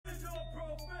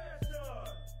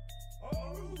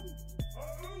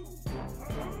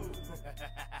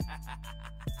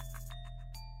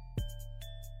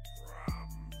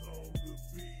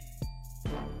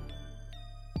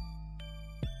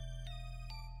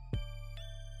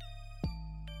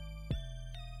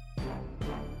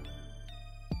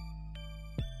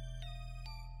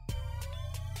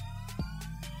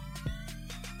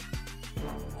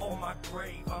On my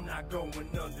grave, I'm not going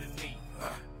underneath.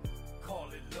 Call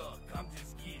it luck, I'm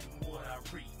just getting what I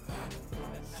reap.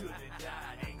 Should've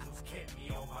died, angels kept me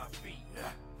on my feet.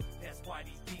 That's why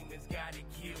these demons gotta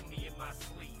kill me in my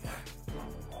sleep.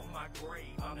 On my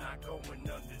grave, I'm not going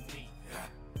underneath.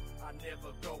 I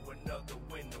never go another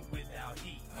winter without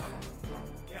heat.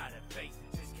 Gotta face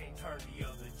it, just can't turn the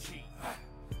other cheek.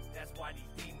 That's why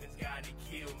these demons gotta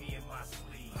kill me in my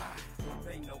sleep.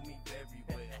 They know me very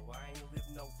well, I ain't live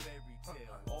no fairy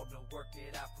tale. All the work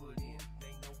that I put in,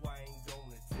 they know I ain't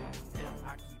gonna tell.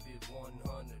 I keep it 100,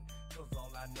 cause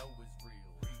all I know is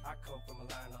real. I come from a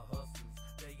line of hustlers,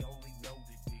 they only know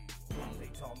the deal.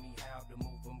 They taught me how to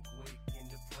move them quick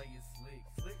and to play it slick.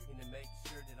 And to make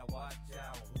sure that I watch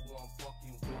out who I'm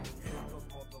fucking with. Cause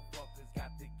motherfuckers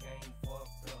got the game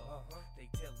fucked up.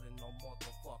 They telling no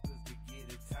motherfuckers to get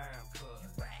a time cut.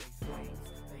 They slaves,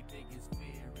 they biggest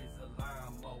fear is a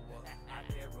lawnmower. I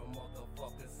dare a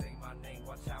motherfucker say my name,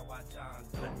 watch how I John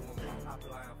Doe 'em. I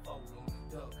blindfold them,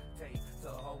 duct tape to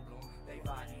hold them. They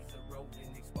bodies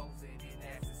eroding, exposed in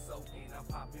acid soaking. I'm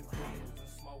popping pills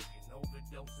and smoking,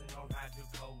 overdosing on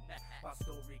hydrocodone. My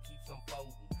story keeps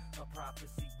unfolding, a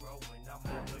prophecy growing. I'm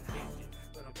on a mission,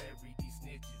 but I'm buried these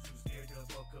snitches who scared of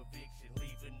a conviction.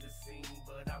 Leaving the scene,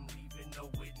 but I'm leaving no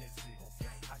witnesses.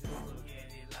 I just look at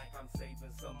it like I'm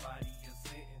saving somebody a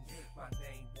sentence. My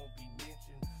name won't be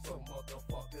mentioned, so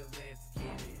motherfucker, let's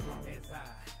get it. As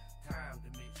I time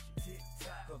the mission,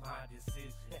 tick-tock of my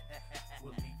decision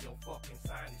will leave your fucking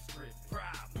signage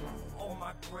stripping. On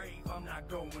my grave, I'm not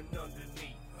going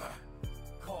underneath.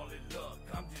 Call it luck,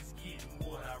 I'm just getting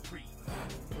what I reap.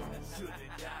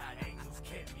 Should've died, angels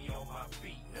kept me on my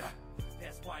feet.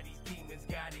 That's why these demons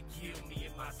gotta kill me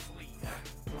in my sleep.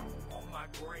 On my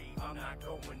grave, I'm not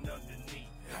going underneath.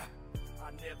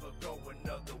 I never go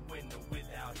another winter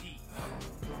without heat.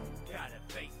 Gotta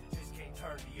face it, just can't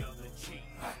turn the other cheek.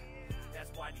 That's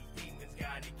why these demons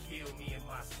gotta kill me in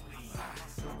my sleep.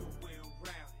 Circle well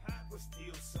rounded, but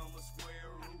still summer square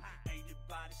root. Aided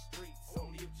by the streets,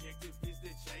 only objective is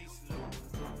to chase loot.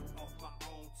 Off my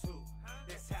own too,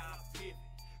 that's how I pivot.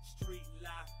 Street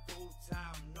life full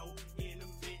time, no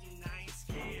intermittent. I ain't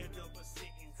scared of a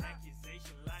sentence,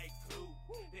 accusation like clue.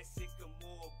 That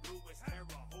sycamore blue is terror,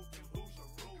 hoping who's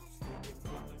your roots. If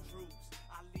for the troops,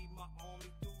 I lead my army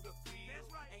through the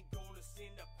field. Ain't gonna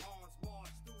send the pawns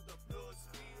march through the blood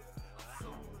spill. I'm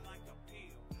sold like a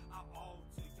pill, I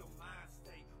alter your mind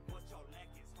state. What y'all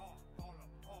lack is heart, fall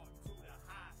apart to the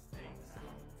high stakes.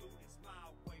 Do this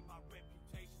my way, my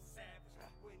reputation savage.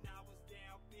 When I was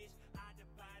down, bitch, I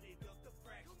divided up the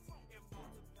fractions and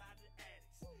multiplied the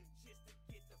addicts just to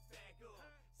get the bag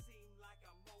up. Seem like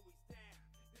I'm always down,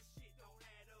 this shit don't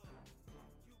add up.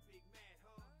 You big mad,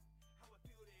 huh? How I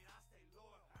feel that I stay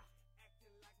loyal.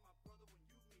 Acting like my brother when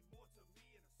you mean more to me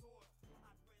in the soil.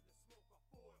 I'd rather smoke a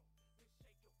foil than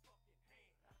shake your fucking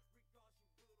hand. Regards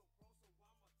you little bro, so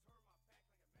I'ma turn my back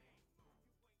like a man.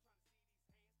 You ain't trying to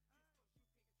see these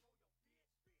hands just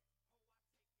cause you can't control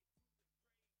your bitch.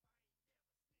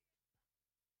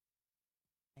 Oh, I take it to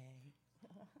the grave, I ain't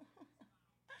never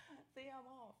snitching. See, I'm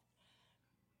off.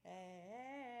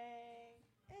 Hey,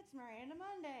 it's Miranda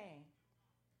Monday.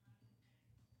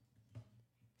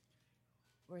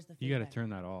 Where's the feedback? You got to turn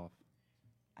that off.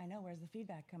 I know. Where's the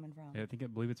feedback coming from? Yeah, I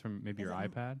believe it's from maybe your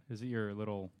iPad. Is it your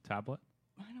little tablet?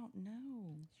 I don't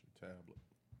know. It's your tablet.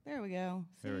 There we go.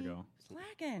 There we See? go.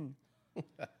 Slacking.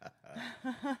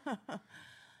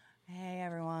 Hey,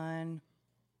 everyone.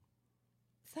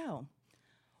 So,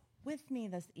 with me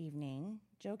this evening,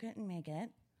 Joe couldn't make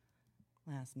it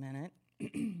last minute.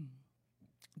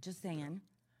 Just saying.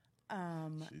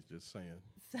 She's just saying.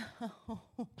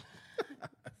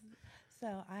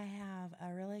 So I have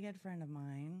a really good friend of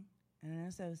mine and an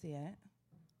associate,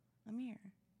 Amir.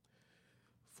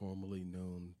 Formerly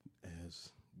known as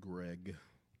Greg.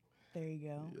 There you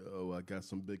go. Yo, I got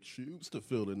some big shoes to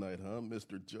fill tonight, huh?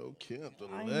 Mr. Joe Kemp, the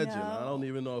I legend. know. I don't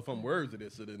even know if I'm worthy to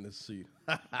sit in this seat.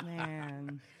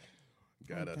 Man.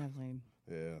 Gotta,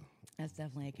 yeah. That's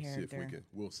definitely a character.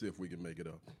 We'll see if we can make it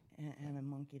up. And a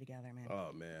monkey together, man.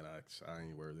 Oh man, I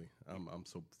ain't worthy. I'm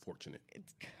so fortunate.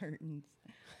 It's curtains.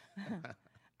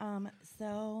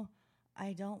 So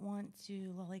I don't want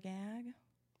to lollygag.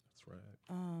 That's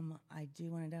right. I do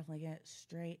want to definitely get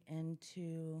straight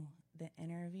into the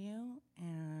interview,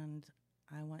 and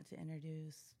I want to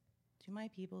introduce to my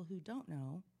people who don't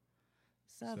know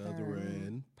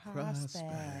Southern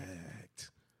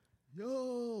Prospect.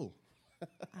 Yo.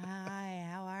 Hi,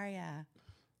 how are ya?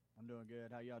 I'm doing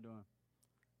good. How y'all doing?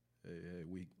 Hey,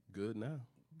 we good now?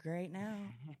 Great now.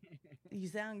 You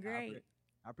sound great.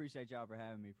 I appreciate y'all for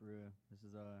having me, for real. This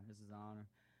is an honor.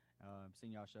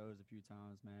 Seen y'all shows a few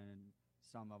times, man, and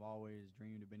something I've always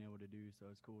dreamed of being able to do. So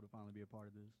it's cool to finally be a part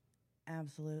of this.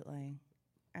 Absolutely.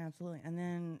 Absolutely. And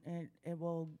then it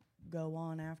will go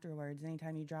on afterwards.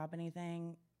 Anytime you drop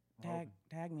anything,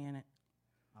 tag me in it.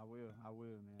 I will,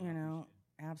 man. You know,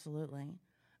 absolutely.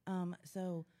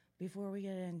 So before we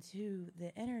get into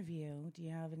the interview, do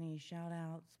you have any shout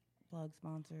outs, plug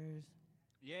sponsors?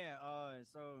 Yeah,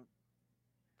 so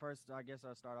first, I guess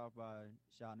I'll start off by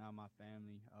shouting out my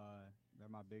family. They're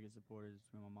my biggest supporters,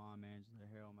 between my mom, Angela,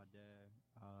 Harold, my dad,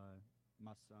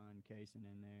 my son, Kason,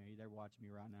 in there. They're watching me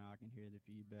right now. I can hear the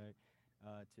feedback.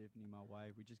 Tiffany, my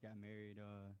wife, we just got married.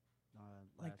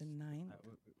 Like the 9th?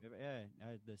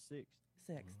 The 6th.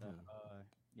 6th.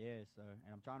 Yeah, so,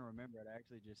 and I'm trying to remember it. I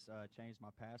actually just changed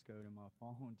my passcode in my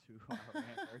phone to our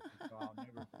anniversary, so I'll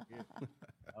never forget.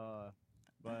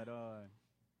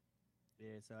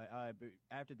 Yeah, so but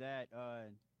after that,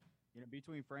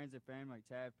 between friends and family, like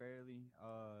Tad Fairley,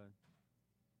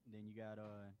 then you got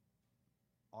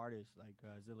artists like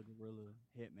Zilla Gorilla,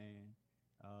 Hitman.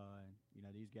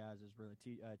 These guys is really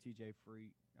TJ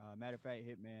Freak. Matter of fact,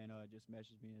 Hitman just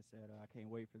messaged me and said, I can't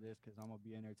wait for this because I'm going to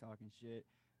be in there talking shit.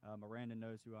 Miranda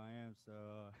knows who I am,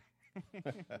 so.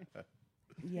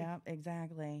 Yeah,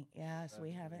 exactly. Yes,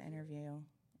 we have an interview.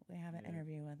 We have an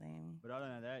interview with him. But other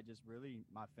than that, just really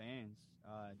my fans.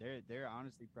 They're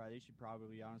honestly probably, they should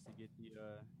probably honestly get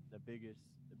the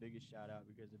biggest shout out,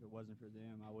 because if it wasn't for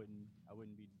them, I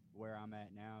wouldn't be where I'm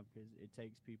at now, because it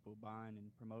takes people buying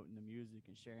and promoting the music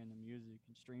and sharing the music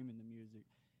and streaming the music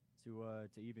to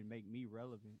even make me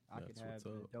relevant. I could have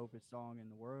the dopest song in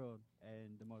the world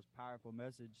and the most powerful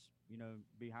message,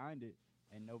 behind it,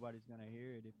 and nobody's gonna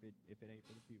hear it if it ain't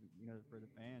for the people, for the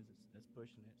fans that's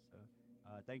pushing it. So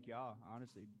thank y'all,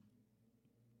 honestly.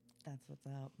 That's what's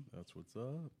up. That's what's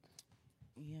up.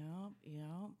 Yep.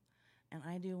 And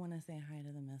I do want to say hi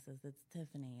to the missus. It's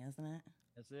Tiffany, isn't it?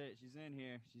 That's it. She's in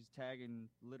here. She's tagging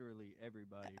literally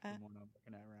everybody from what I'm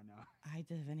looking at right now. Hi,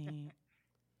 Tiffany.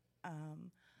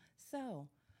 So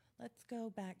let's go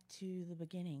back to the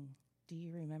beginning. Do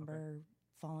you remember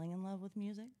falling in love with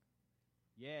music?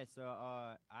 Yeah, so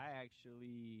I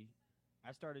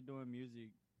started doing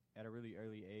music at a really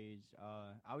early age.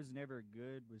 I was never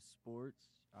good with sports.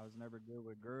 I was never good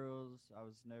with girls. I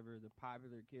was never the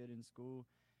popular kid in school.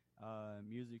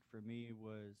 Music for me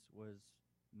was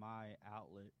my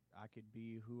outlet. I could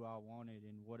be who I wanted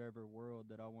in whatever world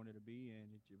that I wanted to be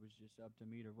in. It was just up to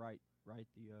me to write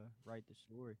the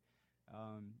story.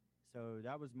 So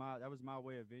that was my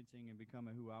way of venting and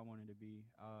becoming who I wanted to be.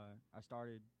 I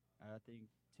started, I think,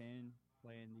 10,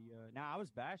 playing the. Now I was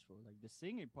bashful, like the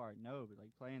singing part, no, but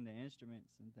like playing the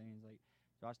instruments and things like.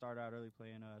 So I started out early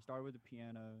playing. Started with the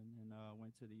piano and then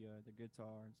went to the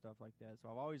guitar and stuff like that. So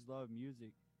I've always loved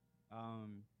music.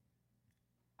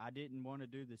 I didn't want to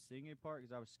do the singing part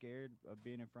because I was scared of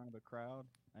being in front of a crowd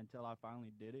until I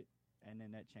finally did it, and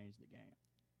then that changed the game.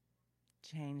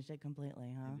 Changed it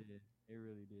completely, huh? It did. It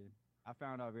really did. I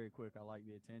found out very quick I like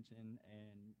the attention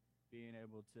and being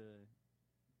able to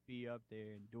be up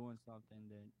there and doing something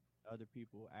that other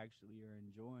people actually are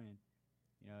enjoying.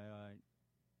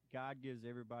 God gives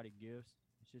everybody gifts.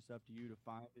 It's just up to you to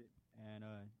find it and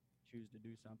choose to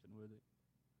do something with it.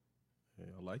 Hey,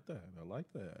 I like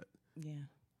that. Yeah.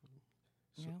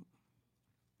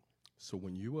 So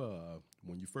when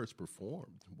you first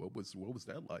performed, what was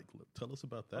that like? Tell us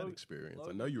about that experience.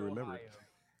 I know you remember.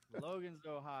 Logan's,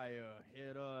 Ohio.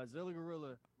 Zilla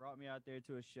Gorilla brought me out there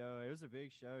to a show. It was a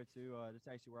big show too. That's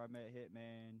actually where I met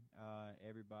Hitman.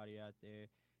 Everybody out there.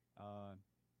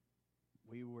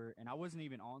 And I wasn't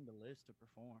even on the list to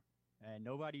perform, and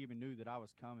nobody even knew that I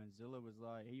was coming. Zilla was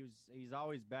like, he's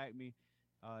always backed me.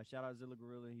 Shout out Zilla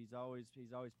Gorilla. He's always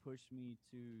pushed me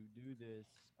to do this.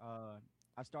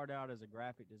 I started out as a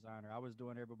graphic designer. I was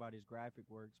doing everybody's graphic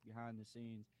works behind the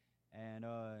scenes, and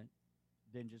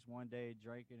then just one day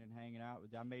drinking and hanging out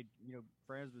with. I made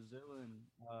friends with Zilla and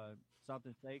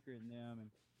Something Sacred and them, and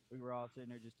we were all sitting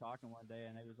there just talking one day,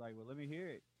 and they was like, "Well, let me hear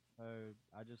it."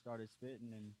 I just started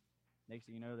spitting, and next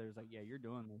thing you know, they was like, "Yeah, you're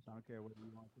doing this. I don't care whether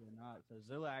you want to or not." So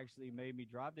Zilla actually made me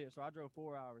drop it. So I drove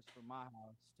 4 hours from my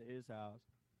house to his house.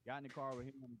 Got in the car with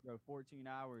him and drove 14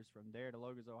 hours from there to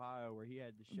Logans, Ohio, where he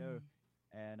had the show.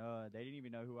 And they didn't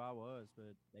even know who I was,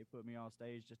 but they put me on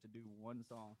stage just to do one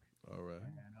song. All right.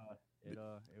 And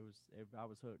I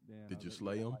was hooked then. Did you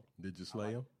slay him? Did you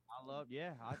slay him?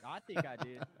 I think I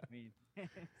did. I mean,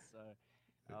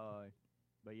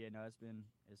 but yeah, no, it's been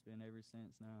ever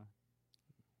since now.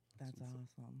 That's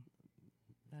awesome.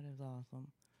 That is awesome.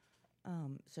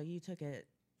 So you took it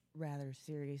rather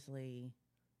seriously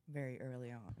very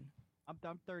early on.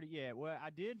 I'm 30. Yeah, well, I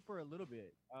did for a little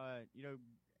bit. You know,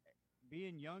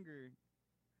 being younger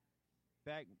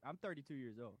back, I'm 32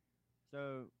 years old.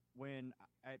 So when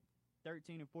at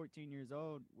 13 and 14 years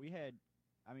old, we had,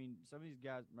 I mean, some of these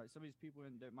guys, some of these people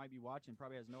that might be watching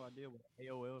probably has no idea what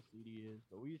AOL CD is,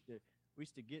 but we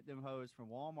used to get them hoes from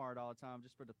Walmart all the time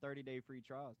just for the 30-day free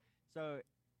trials. So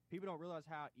people don't realize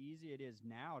how easy it is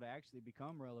now to actually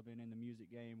become relevant in the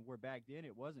music game, where back then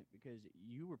it wasn't, because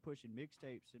you were pushing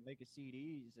mixtapes and making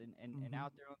CDs and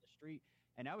out there on the street.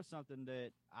 And that was something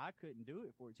that I couldn't do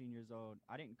at 14 years old.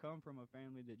 I didn't come from a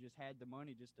family that just had the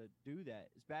money just to do that.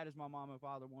 As bad as my mom and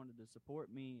father wanted to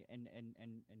support me and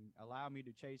allow me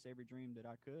to chase every dream that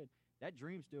I could, that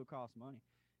dream still cost money.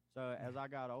 So as I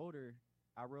got older,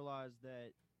 I realized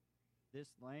that this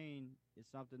lane is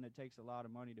something that takes a lot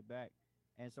of money to back.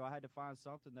 And so I had to find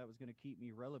something that was going to keep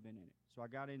me relevant in it. So I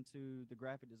got into the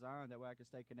graphic design, that way I could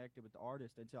stay connected with the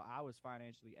artist until I was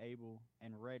financially able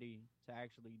and ready to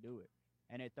actually do it.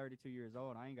 And at 32 years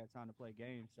old, I ain't got time to play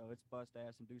games. So it's bust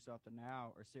ass and do something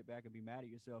now, or sit back and be mad at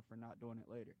yourself for not doing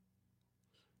it later.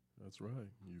 That's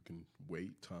right. You can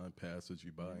wait, time passes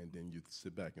you by, and then you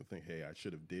sit back and think, hey, I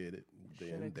should have did it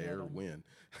then, there, when.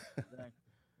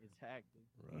 Exactly.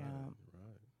 Right, Yeah.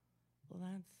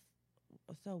 right.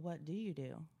 Well, so what do you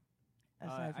do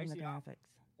aside from the actually, graphics?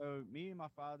 So me and my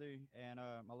father and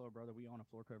my little brother, we own a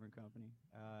floor covering company,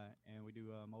 and we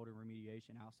do mold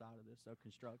remediation outside of this, so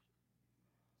construction.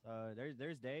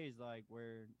 There's days like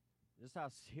where this is how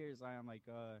serious I am. Like,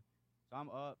 so I'm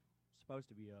supposed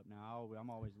to be up now. I'm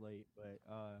always late, but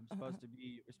we're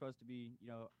supposed to be, you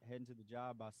know, heading to the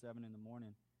job by 7 in the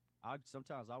morning.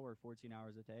 Sometimes I work 14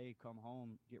 hours a day, come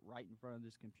home, get right in front of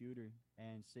this computer,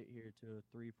 and sit here till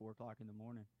 3, 4 o'clock in the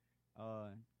morning. I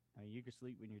mean, you can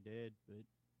sleep when you're dead, but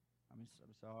I'm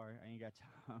sorry, I ain't got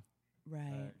time.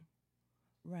 Right.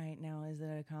 Right. Now, is it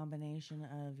a combination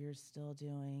of you're still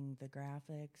doing the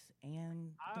graphics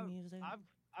and the music?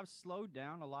 I've slowed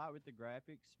down a lot with the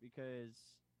graphics because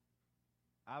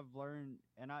I've learned,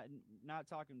 and I'm not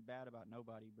talking bad about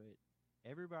nobody, but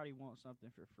everybody wants something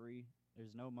for free.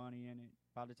 There's no money in it.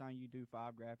 By the time you do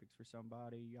 5 graphics for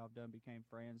somebody, y'all done became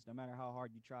friends, no matter how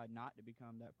hard you tried not to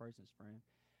become that person's friend.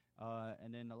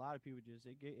 And then a lot of people just,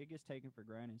 it gets taken for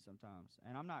granted sometimes.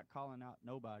 And I'm not calling out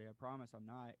nobody. I promise I'm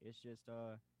not. It's just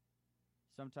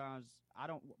sometimes I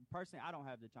don't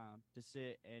have the time to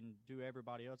sit and do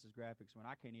everybody else's graphics when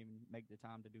I can't even make the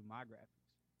time to do my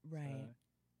graphics. Right.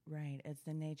 Right. It's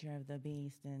the nature of the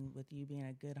beast, and with you being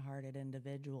a good-hearted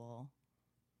individual,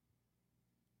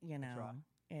 you know. Right.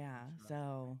 Yeah. Right.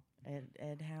 So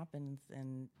it happens,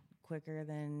 and quicker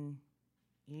than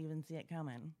you even see it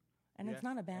coming. And it's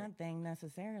not a bad thing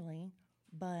necessarily,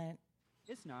 but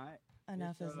it's not.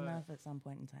 Enough is enough at some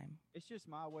point in time. It's just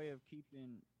my way of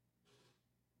keeping.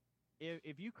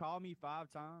 If you call me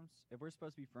 5 times, if we're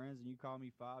supposed to be friends and you call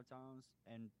me 5 times,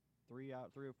 and 3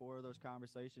 or 4 of those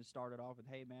conversations started off with,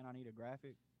 "Hey man, I need a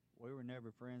graphic," we were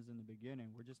never friends in the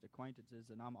beginning. We're just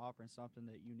acquaintances, and I'm offering something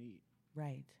that you need.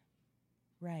 Right.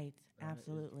 Right.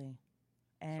 Absolutely.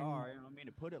 And sorry, I don't mean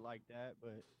to put it like that,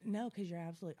 but no, because you're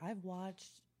absolutely. I've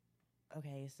watched.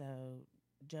 Okay, so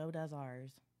Joe does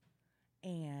ours,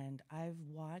 and I've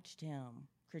watched him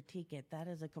critique it. That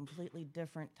is a completely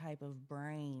different type of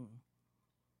brain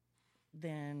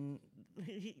than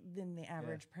the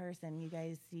average person. You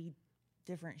guys see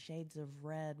different shades of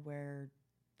red where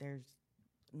there's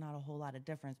not a whole lot of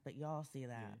difference, but y'all see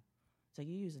that. Yeah. So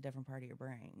you use a different part of your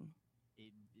brain.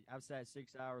 I've sat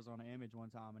 6 hours on an image one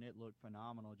time, and it looked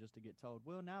phenomenal just to get told,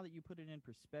 well, now that you put it in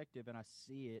perspective and I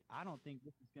see it, I don't think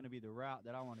this is going to be the route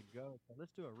that I want to go. So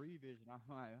let's do a revision. I'm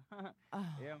like,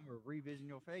 yeah, I'm going to revision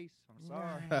your face. I'm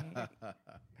sorry. Right.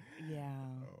 Yeah.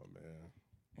 Oh, man.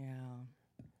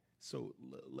 Yeah. So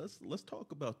let's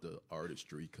talk about the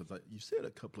artistry, because you said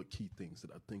a couple of key things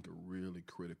that I think are really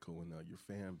critical, and your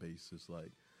fan base is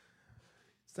like,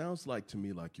 sounds like to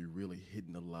me like you're really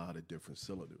hitting a lot of different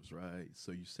cylinders, right?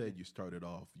 So you said you started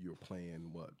off, you were playing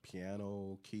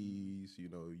piano, keys, you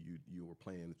were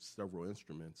playing several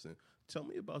instruments. And tell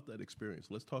me about that experience.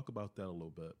 Let's talk about that a little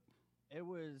bit. It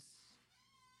was,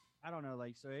 I don't know,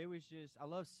 like, so it was just, I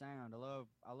love sound.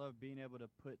 I love being able to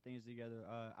put things together.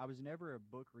 I was never a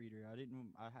book reader.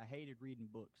 I hated reading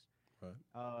books.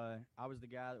 Right. I was the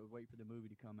guy that would wait for the movie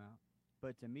to come out.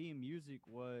 But to me, music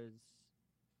was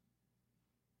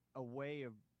a way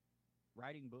of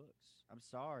writing books. I'm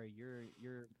sorry,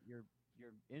 your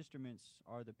instruments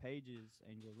are the pages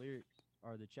and your lyrics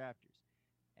are the chapters,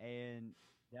 and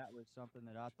that was something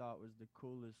that I thought was the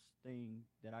coolest thing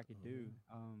that I could do.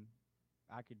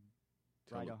 I could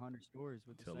write 100 stories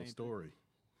with the same tell a story.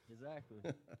 Thing. Exactly.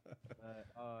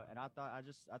 And I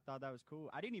thought that was cool.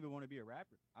 I didn't even want to be a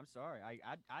rapper. I'm sorry.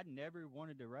 I never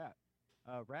wanted to rap.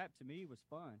 Rap to me was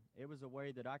fun. It was a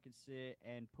way that I could sit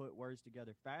and put words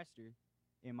together faster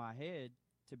in my head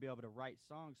to be able to write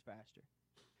songs faster.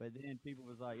 But then people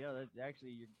was like, "Yo, that's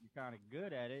actually you're kind of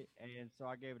good at it," and so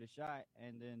I gave it a shot,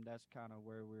 and then that's kind of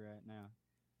where we're at now.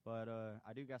 But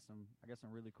I got some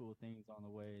really cool things on the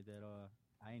way that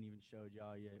I ain't even showed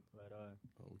y'all yet. But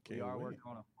Oh, we can't are wait. working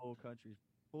on a full country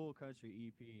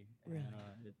EP, Really?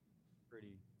 and it's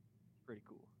pretty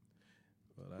cool.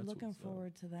 Well, that's Looking what's up.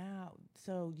 forward to that.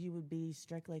 So you would be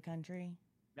strictly country?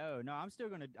 No, I'm still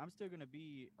gonna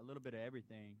be a little bit of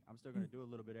everything. I'm still gonna do a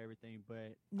little bit of everything, but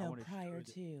I No, wanna show prior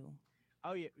that- to.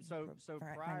 Oh yeah, so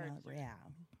Pri- prior no, to, yeah.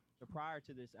 so prior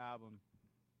to this album,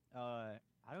 I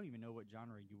don't even know what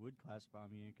genre you would classify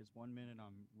me in because one minute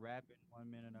I'm rapping, one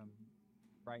minute I'm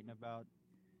writing about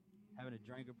having a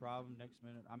drinking problem, next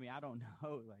minute I mean I don't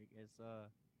know. Like it's I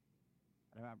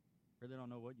really don't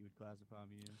know what you would classify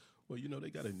me in. Well, they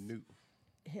got a new.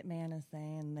 Hitman is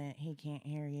saying that he can't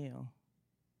hear you.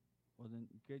 Well then,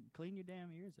 clean your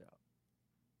damn ears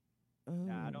out. Ooh.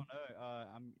 Nah, I don't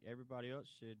know. Everybody else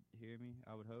should hear me.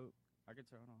 I would hope. I could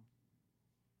turn on.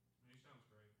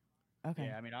 Okay.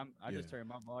 Yeah, I mean, I just Yeah. turned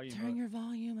my volume Turn up. your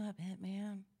volume up,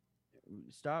 Hitman.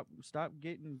 Stop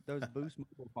getting those Boost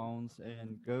mobile phones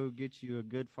and go get you a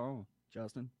good phone,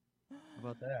 Justin. How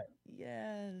about that?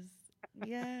 Yes.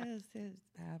 Yes,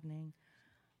 it's happening.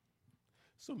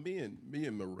 So me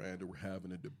and Miranda were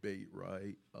having a debate,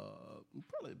 right?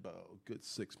 Probably about a good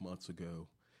 6 months ago,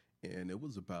 and it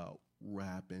was about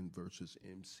rapping versus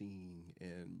emceeing.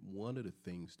 And one of the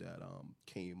things that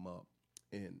came up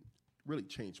and really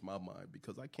changed my mind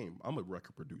because I'm a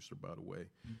record producer, by the way,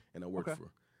 and I work Okay.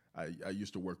 for. I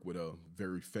used to work with a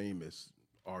very famous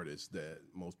artist that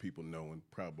most people know, and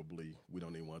probably we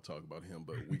don't even want to talk about him,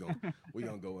 but we're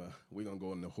gonna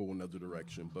go in a whole nother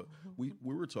direction. But we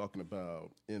were talking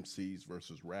about MCs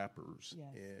versus rappers,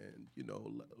 Yes. and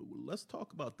let's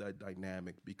talk about that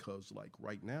dynamic because like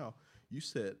right now, you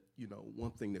said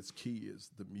one thing that's key is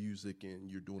the music, and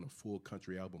you're doing a full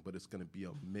country album, but it's going to be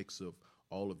a mix of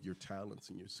all of your talents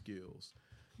and your skills.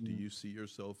 Do you see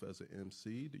yourself as an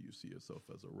MC? Do you see yourself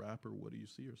as a rapper? What do you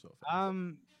see yourself as?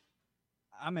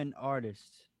 I'm an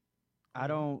artist. I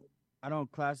don't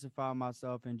classify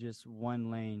myself in just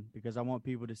one lane because I want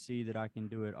people to see that I can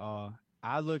do it all.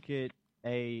 I look at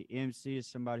a MC as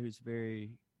somebody who's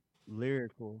very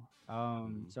lyrical,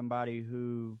 somebody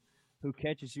who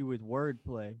catches you with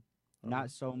wordplay,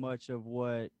 not so much of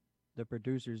what the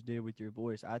producers did with your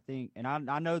voice. I think, and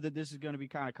I know that this is going to be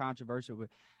kind of controversial, but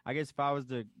I guess if I was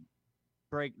to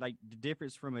break like the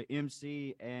difference from an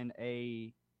MC and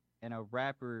a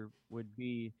rapper would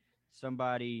be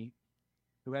somebody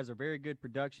who has a very good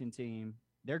production team.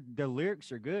 The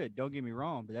lyrics are good, don't get me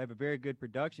wrong, but they have a very good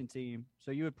production team.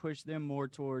 So you would push them more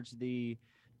towards the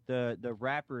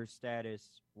rapper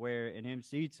status, where an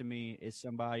MC to me is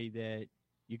somebody that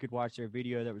you could watch their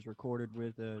video that was recorded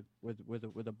with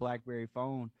a BlackBerry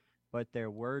phone, but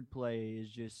their wordplay is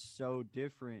just so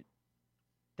different.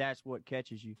 That's what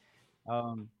catches you.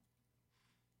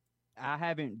 I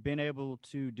haven't been able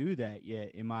to do that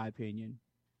yet, in my opinion.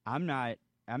 I'm not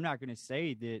going to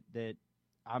say that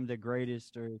I'm the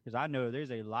greatest, or because I know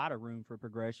there's a lot of room for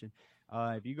progression.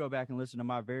 If you go back and listen to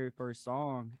my very first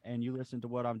song and you listen to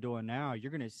what I'm doing now,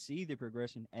 you're going to see the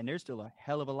progression, and there's still a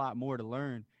hell of a lot more to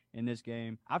learn in this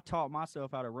game. I've taught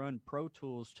myself how to run Pro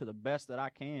Tools to the best that I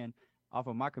can off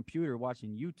of my computer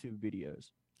watching YouTube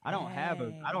videos. I don't have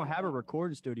a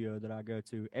recording studio that I go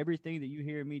to. Everything that you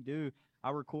hear me do, I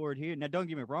record here. Now, don't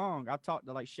get me wrong. I've talked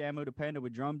to like Shamu the Panda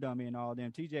with Drum Dummy and all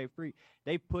them. TJ Freak,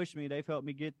 they pushed me. They've helped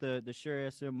me get the Shure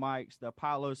SM mics, the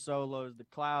Apollo Solos, the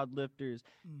Cloud Lifters,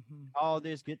 all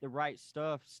this, get the right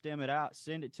stuff, stem it out,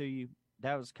 send it to you.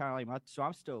 That was kind of like so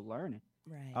I'm still learning.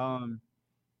 Right.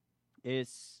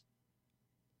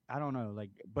 I don't know,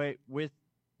 like, but with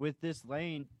this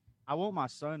lane, I want my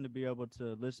son to be able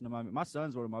to listen to my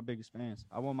son's one of my biggest fans.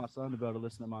 I want my son to be able to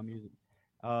listen to my music.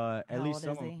 At How least old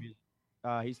some is of my he? music.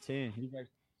 He's 10. He's actually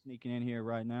sneaking in here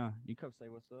right now. You come say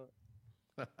what's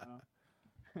up.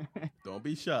 Don't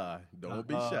be shy. Don't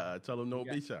be shy. Tell him don't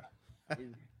got- be shy.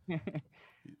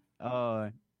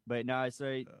 But no, so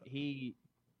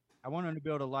I want him to be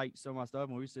able to like some of my stuff.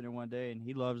 And we were sitting there one day, and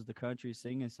he loves the country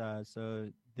singing side. So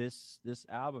this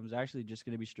album is actually just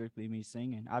going to be strictly me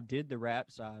singing. I did the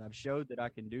rap side. I've showed that I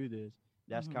can do this.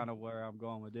 That's kind of where I'm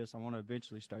going with this. I want to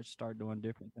eventually start doing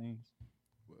different things.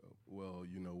 Well,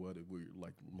 you know what? We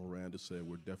like Miranda said,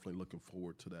 we're definitely looking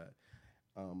forward to that.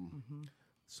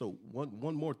 So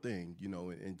one more thing, you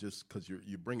know, and just because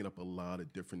you're bringing up a lot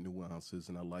of different nuances,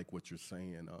 and I like what you're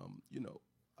saying. You know,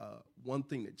 one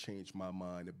thing that changed my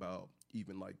mind about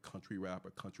even like country rap or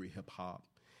country hip hop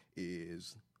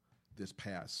is this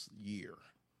past year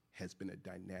has been a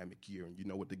dynamic year, and you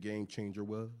know what the game changer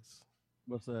was?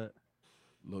 What's that?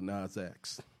 Lil Nas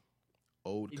X,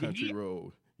 Old Did Country he-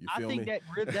 Road. You I feel think me?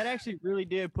 that actually really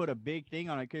did put a big thing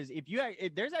on it, because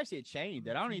if there's actually a change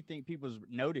that I don't even think people's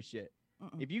noticed yet.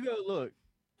 Mm-mm. If you go look,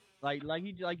 like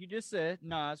you just said,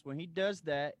 Nas, when he does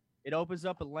that, it opens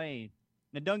up a lane.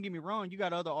 Now, don't get me wrong, you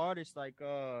got other artists like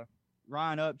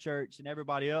Ryan Upchurch and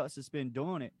everybody else that's been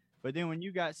doing it. But then when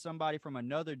you got somebody from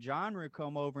another genre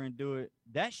come over and do it,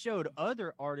 that showed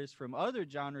other artists from other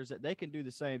genres that they can do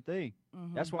the same thing.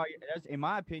 Mhm. That's why, in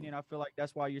my opinion, I feel like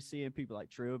that's why you're seeing people like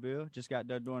Trillville just got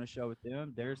done doing a show with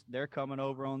them. They're coming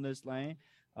over on this lane.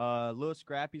 Lil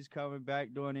Scrappy's coming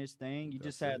back doing his thing. You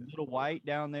just That's had it. Little White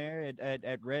down there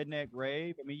at Redneck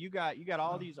Rave. I mean, you got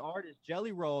all these artists.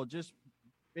 Jelly Roll just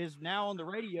is now on the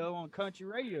radio on country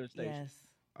radio stations. Yes.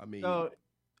 I mean, So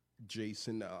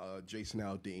Jason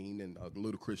Aldean and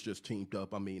Ludacris just teamed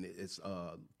up. I mean, it's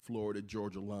Florida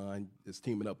Georgia line is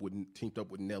teamed up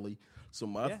with Nelly. So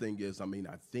my Yeah. thing is, I mean,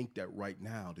 I think that right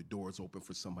now the door is open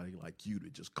for somebody like you to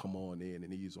just come on in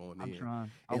and ease on I'm in. trying.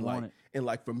 I And want like, it. and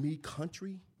like for me,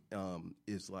 country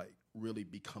is like really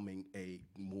becoming a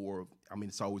more. I mean,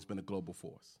 it's always been a global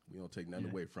force. We don't take nothing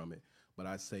Yeah. away from it. But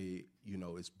I say, you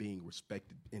know, it's being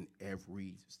respected in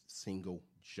every single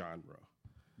genre.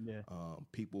 Yeah.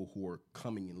 People who are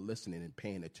coming and listening and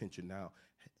paying attention now,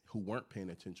 who weren't paying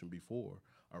attention before,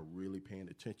 are really paying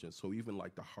attention. So even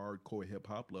like the hardcore hip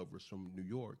hop lovers from New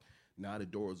York, now the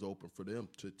door is open for them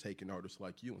to take an artist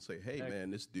like you and say, "Hey, Heck. man,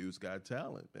 this dude's got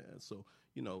talent, man." So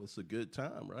you know, it's a good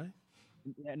time, right?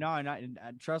 Yeah, no, and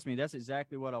trust me, that's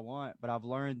exactly what I want. But I've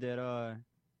learned that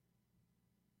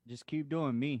just keep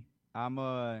doing me. I'm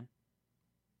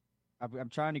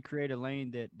trying to create a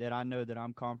lane that I know that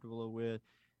I'm comfortable with,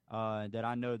 that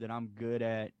I know that I'm good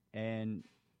at, and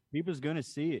people's gonna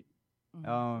see it.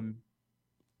 Mhm.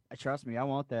 Trust me, I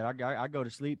want that. I go to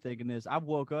sleep thinking this. I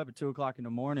woke up at 2:00 in the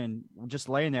morning, just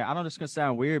laying there. I know this is gonna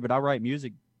sound weird, but I write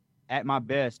music at my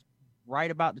best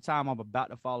right about the time I'm about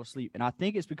to fall asleep, and I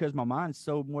think it's because my mind's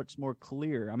so much more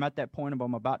clear. I'm at that point of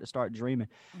I'm about to start dreaming,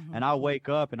 Mhm. and I'll wake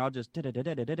up and I'll just and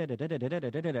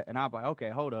I'll be like, okay,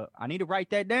 hold up, I need to write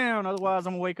that down, otherwise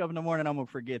I'm gonna wake up in the morning and I'm gonna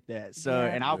forget that. So,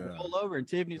 Yeah. and I'll Yeah. roll over, and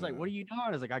Tiffany's like, Yeah. "What are you doing?"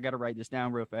 I was like, "I gotta write this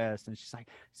down real fast," and she's like,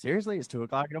 "Seriously, it's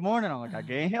 2:00 in the morning." I'm like, "I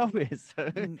can't help it."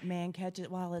 So, Man, catch it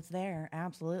while it's there.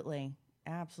 Absolutely.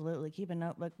 Absolutely. Keep a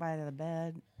notebook by the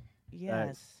bed.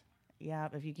 Yes. Yeah.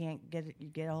 If you can't get it, you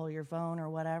get a hold of your phone or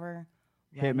whatever.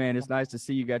 hey write man, it it's nice to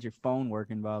see you got your phone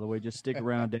working. By the way, just stick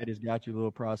around. Daddy's got you, little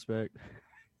prospect.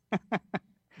 down.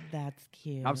 That's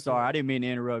cute. I'm sorry, I didn't mean to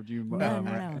interrupt you. No, no,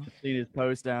 Ryan. no. I see his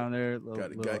post down there.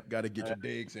 Got to get your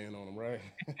digs in on them, right?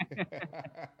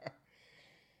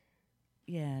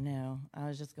 Yeah, no. I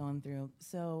was just going through.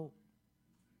 So,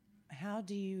 how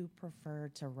do you prefer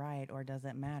to write, or does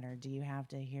it matter? Do you have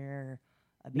to hear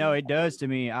a beat? No, it does to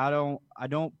me. I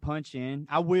don't punch in.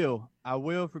 I will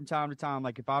from time to time.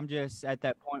 Like if I'm just at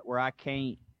that point where I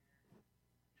can't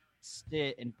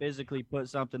sit and physically put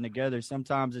something together,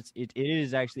 sometimes it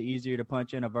is actually easier to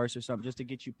punch in a verse or something just to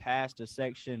get you past a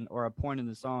section or a point in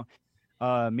the song.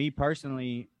 Me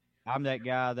personally, I'm that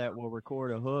guy that will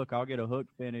record a hook. I'll get a hook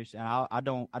finished, and I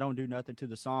don't do nothing to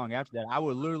the song after that. I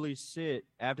would literally sit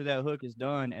after that hook is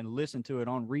done and listen to it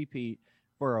on repeat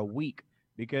for a week,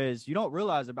 because you don't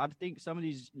realize it. But I think some of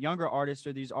these younger artists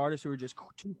or these artists who are just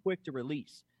too quick to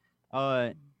release,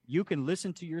 you can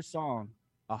listen to your song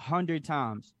 100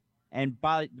 times, and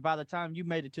by the time you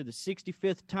made it to the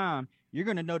 65th time, you're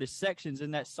gonna notice sections in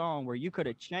that song where you could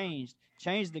have changed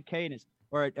the cadence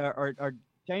or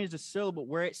changed the syllable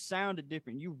where it sounded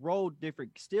different. You rolled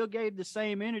different, still gave the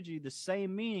same energy, the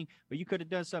same meaning, but you could have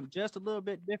done something just a little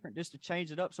bit different just to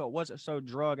change it up so it wasn't so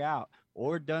drug out,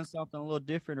 or done something a little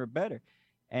different or better.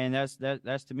 And that's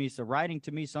to me. So writing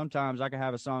to me, sometimes I can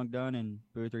have a song done in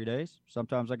 2 or 3 days.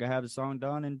 Sometimes I can have a song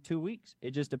done in 2 weeks.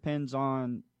 It just depends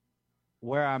on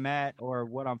where I'm at or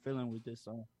what I'm feeling with this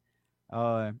song.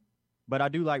 But I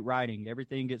do like writing.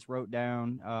 Everything gets wrote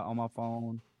down on my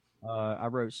phone. I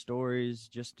wrote stories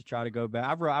just to try to go back.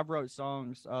 I've wrote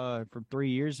songs from 3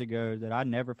 years ago that I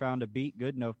never found a beat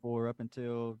good enough for up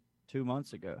until 2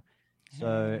 months ago.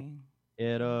 So Hey.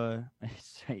 yeah, No.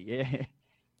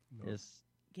 it's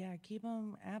Yeah, keep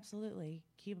them absolutely.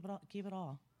 Keep it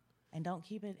all. And don't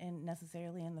keep it in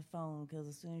necessarily in the phone, because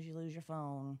as soon as you lose your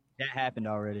phone, That happened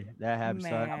already. That happened.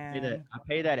 So Man. I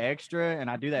pay that extra, and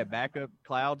I do that backup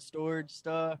cloud storage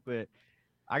stuff. But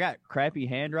I got crappy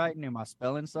handwriting, and my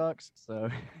spelling sucks. So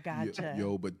gotcha.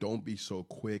 Yo, but don't be so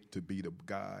quick to be the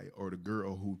guy or the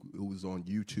girl who's on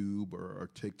YouTube or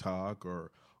TikTok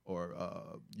or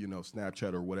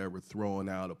Snapchat or whatever, throwing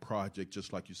out a project,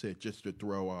 just like you said, just to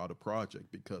throw out a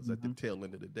project, because at the tail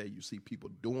end of the day, you see people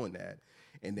doing that,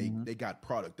 and they got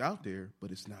product out there,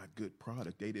 but it's not good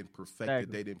product. They didn't perfect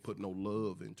it. They didn't put no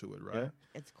love into it, right? Yeah.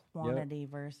 It's quantity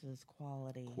versus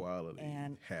quality. Quality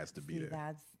and has to be see,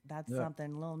 there. That's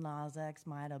something Lil Nas X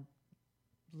might have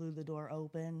blew the door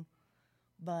open,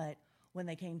 but when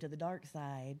they came to the dark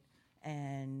side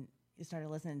and you started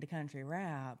listening to country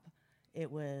rap, it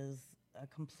was a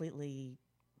completely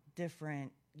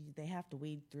different. They have to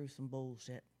weed through some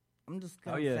bullshit. I'm just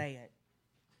gonna say it.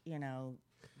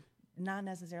 Not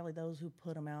necessarily those who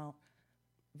put them out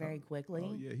very quickly.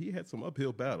 Oh yeah, he had some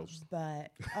uphill battles,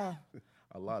 but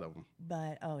a lot of them.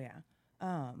 But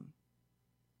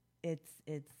it's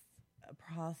a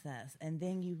process, and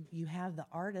then you have the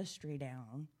artistry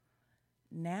down.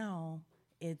 Now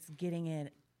it's getting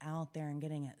it out there and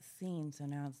getting it seen. So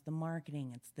now it's the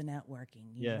marketing, it's the networking.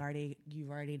 You've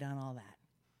already done all that.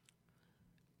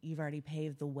 You've already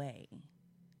paved the way.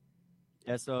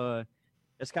 That's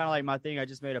it's kind of like my thing. I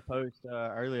just made a post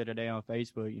earlier today on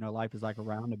Facebook. Life is like a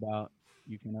roundabout.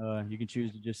 You can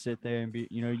choose to just sit there and be.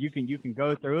 You can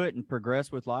go through it and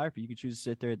progress with life, or you can choose to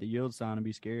sit there at the yield sign and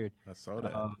be scared. I saw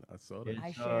that.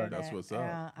 I shared That's it. what's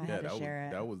up. I had to share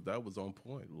it. That was on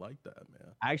point. Like that, man.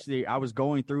 Actually, I was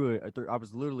going through it.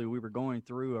 We were going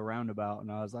through a roundabout,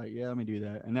 and I was like, yeah, let me do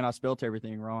that. And then I spelled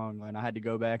everything wrong, and I had to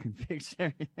go back and fix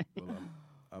everything. Well,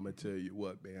 I'm gonna tell you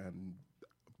what, man.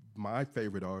 My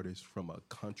favorite artist from a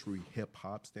country hip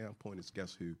hop standpoint is,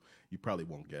 guess who? You probably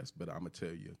won't guess, but I'm gonna tell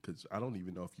you, because I don't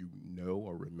even know if you know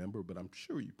or remember, but I'm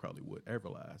sure you probably would.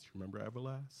 Everlast. Remember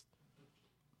Everlast?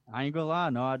 I ain't gonna lie,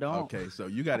 no, I don't. Okay, so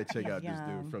you got to check out this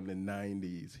dude from the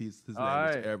 '90s. His name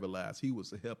was Everlast. He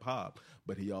was hip hop,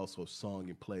 but he also sung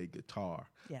and played guitar.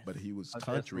 Yes. But he was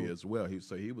country as well. He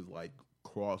was like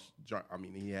cross. I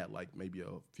mean, he had like maybe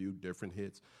a few different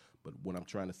hits, but what I'm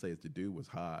trying to say is the dude was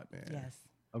hot, man. Yes.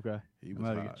 Okay. He was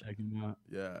hot. Check him out.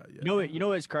 Yeah. You know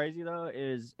what's crazy though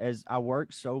is, as I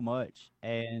work so much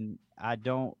and I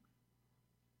don't,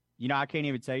 I can't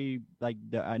even tell you like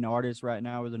an artist right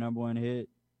now with the #1 hit.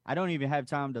 I don't even have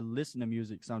time to listen to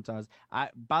music sometimes.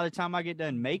 By the time I get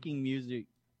done making music,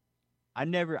 I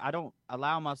don't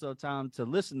allow myself time to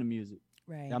listen to music.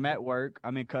 Right. I'm at work.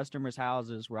 I'm in customers'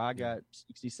 houses where I got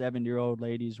 67-year-old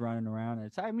ladies running around. And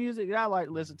the type of music that I like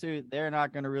to listen to, they're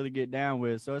not going to really get down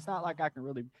with. So it's not like I can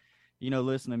really,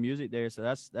 listen to music there. So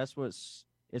that's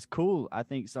it's cool, I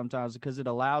think, sometimes, because it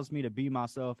allows me to be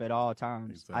myself at all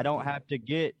times. Exactly. I don't have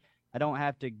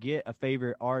to get a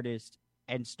favorite artist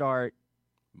and start.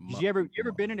 You ever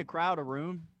been in a crowd, a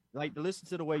room, like, to listen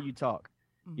to the way you talk?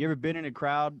 Mm-hmm. You ever been in a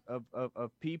crowd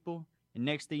of people? And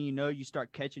next thing you know, you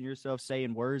start catching yourself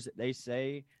saying words that they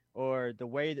say, or the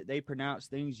way that they pronounce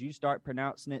things, you start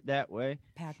pronouncing it that way.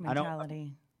 Pack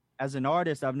mentality. As an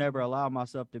artist, I've never allowed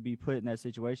myself to be put in that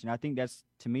situation. I think that's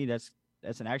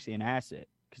actually an asset,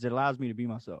 because it allows me to be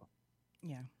myself.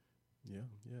 Yeah. Yeah.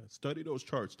 Study those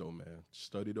charts, though, man.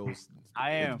 Study those.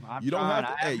 You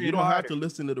don't have to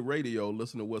listen to the radio,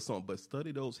 listen to what's on, but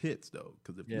study those hits, though,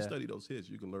 because if you study those hits,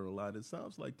 you can learn a lot. It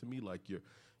sounds like to me like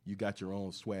you got your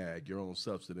own swag, your own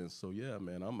substance. So yeah,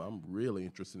 man, I'm really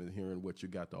interested in hearing what you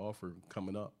got to offer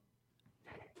coming up.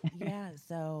 Yeah.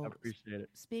 So I appreciate it.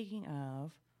 Speaking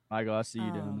of, Michael, I see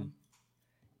you down there.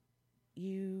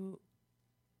 You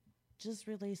just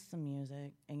released some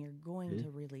music, and you're going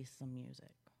to release some music.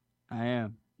 I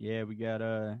am. Yeah, we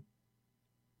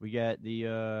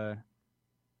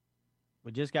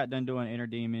just got done doing Inner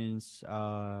Demons.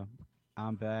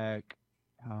 I'm back.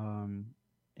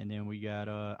 And then we got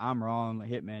I'm Wrong,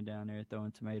 Hitman down there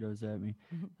throwing tomatoes at me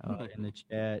in the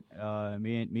chat.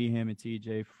 Me, him, and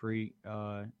TJ Freak,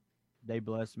 they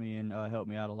blessed me and helped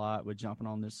me out a lot with jumping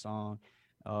on this song,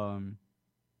 and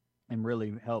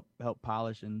really help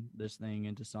polishing this thing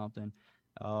into something.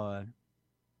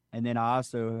 And then I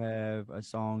also have a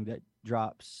song that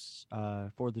drops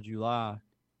 4th of July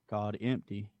called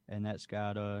Empty, and that's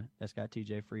got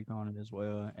TJ Freak on it as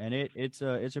well. And it's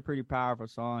a pretty powerful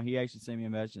song. He actually sent me a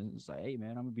message and was like, "Hey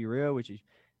man, I'm gonna be real with you.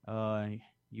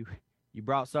 You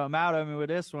brought something out of me with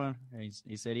this one." And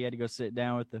he said he had to go sit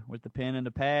down with the pen and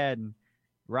the pad and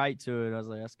write to it. I was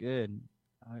like, "That's good."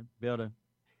 I built a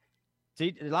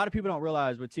lot of people don't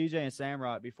realize with TJ and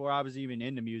Samrock, before I was even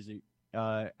into music,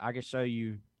 I can show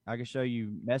you I can show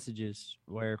you messages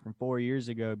where from 4 years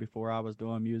ago, before I was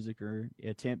doing music or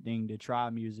attempting to try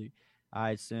music, I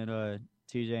had sent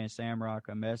TJ and Samrock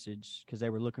a message because they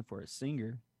were looking for a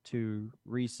singer to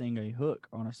re-sing a hook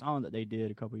on a song that they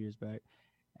did a couple years back.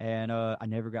 And I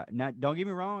never got. Now, don't get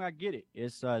me wrong, I get it.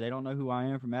 It's they don't know who I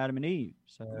am from Adam and Eve,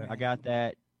 so I got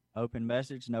that open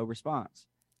message, no response,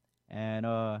 and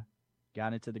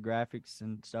got into the graphics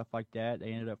and stuff like that.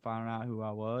 They ended up finding out who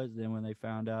I was. Then when they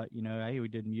found out, hey, we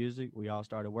did music, we all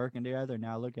started working together.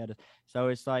 Now look at us. So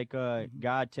it's like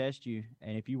God tests you,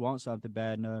 and if you want something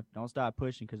bad enough, don't stop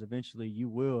pushing, because eventually you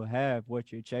will have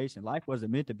what you're chasing. Life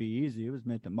wasn't meant to be easy. It was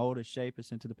meant to mold us, shape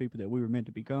us into the people that we were meant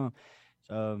to become.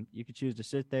 So you could choose to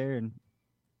sit there and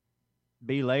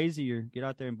be lazy or get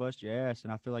out there and bust your ass.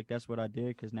 And I feel like that's what I did,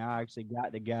 because now I actually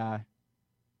got the guy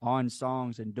on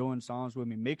songs and doing songs with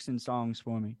me, mixing songs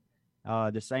for me.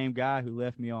 The same guy who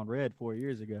left me on Red 4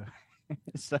 years ago.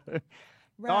 So,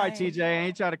 sorry, TJ, I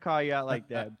ain't trying to call you out like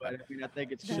that, but I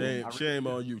think it's shame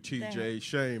on you, TJ.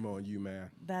 Shame on you, man.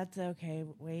 That's okay.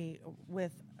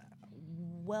 With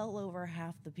well over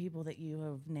half the people that you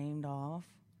have named off,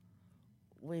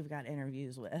 we've got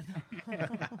interviews with.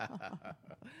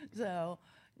 So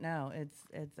no,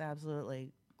 it's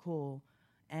absolutely cool,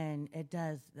 and it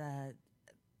does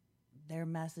their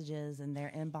messages and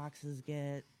their inboxes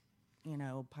get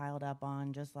piled up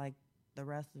on just like the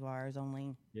rest of ours,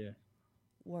 only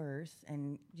worse.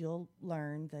 And you'll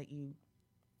learn that you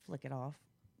flick it off.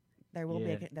 There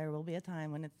will be a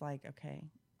time when it's like, okay,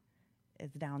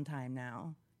 it's downtime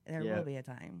now. There will be a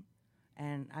time.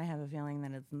 And I have a feeling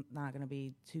that it's not going to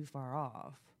be too far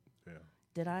off. Yeah.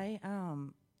 Did I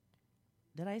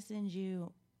send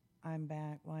you I'm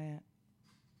Back, Wyatt?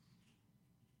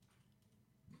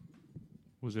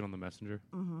 Was it on the messenger?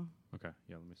 Mm-hmm. Okay,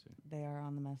 yeah, let me see. They are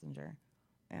on the messenger.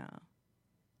 Yeah.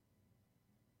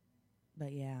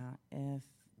 But yeah, if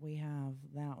we have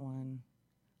that one,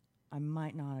 I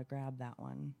might not have grabbed that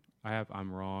one. I have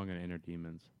I'm Wrong and Inner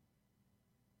Demons.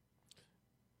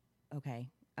 Okay.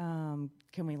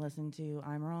 Can we listen to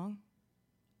I'm Wrong?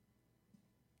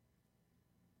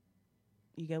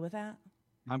 You go with that?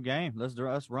 I'm game.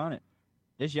 Let's run it.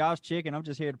 This y'all's chicken. I'm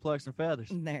just here to pluck some feathers.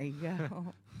 There you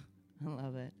go. I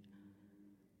love it.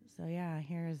 So yeah,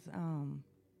 here's I'm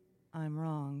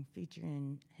Wrong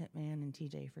featuring Hitman and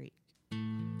TJ Freak.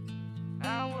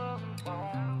 I wasn't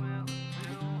born with a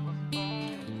silver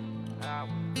spoon. I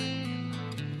was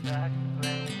raised like a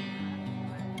slave.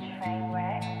 Train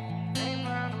wreck. Ain't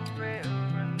found a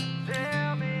reverend to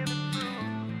tell me the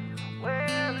truth.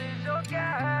 Where is your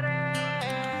guidance?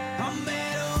 I'm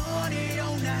at 100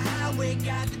 on the highway,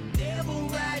 got the devil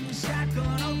riding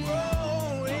shotgun, I'm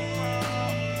rolling.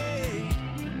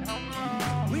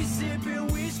 We sipping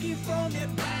whiskey from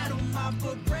that bottle, my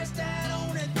foot pressed out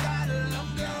on the throttle,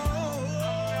 I'm gone.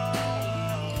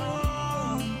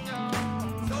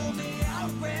 Told me I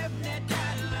was grabbing that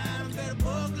dotted line, better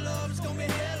buckle up, it's gonna be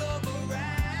hell of a ride.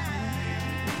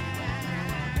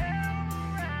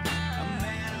 I'm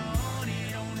at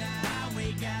 100 on the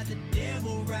highway, got the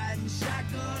devil riding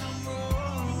shotgun, I'm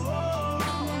rolling.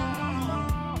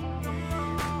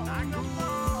 I grew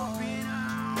up in a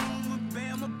home with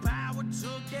Bama power,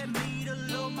 took that me to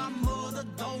love my mother,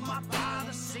 though my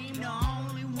father seemed the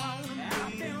only one to be.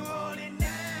 I've been rolling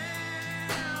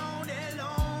down that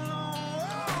long, long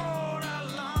road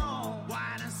alone.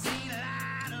 Why done seen a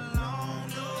lot along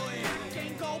the way? I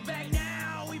can't go back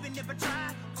now, even if I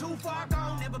try. Too far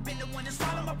gone, never been the one to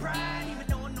swallow my pride, even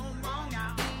though I know I'm wrong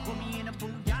now. Put me in a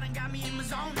boot, y'all done got me in my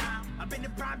zone now. I've been the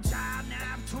prime child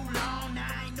now, I'm too long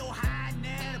now. Ain't no hiding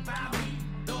that about me.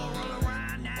 Throw a roll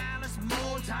around now, let's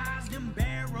more ties than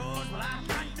barrels. Well, I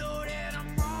know that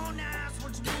I'm wrong now, so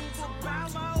what you do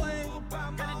about my way?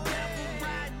 Got a devil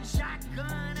riding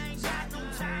shotgun, ain't got no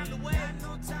time to wait.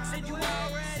 Said you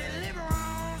already live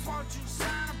wrong, so won't you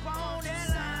sign up on that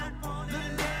line?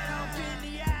 Looking that off in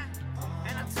the eye,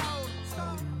 and I told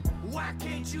him, why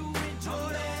can't you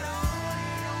enjoy that?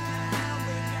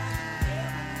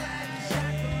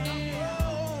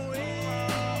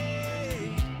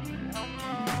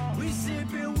 We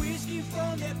sipping whiskey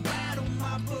from that bottle,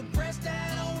 my foot pressed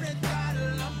down on the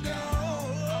throttle, I'm gone.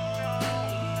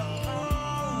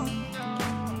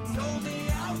 Told me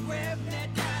I was grabbing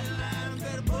that dotted line,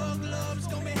 better buckle up, it's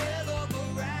gonna be hell of a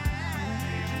ride.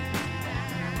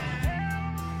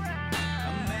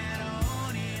 I'm at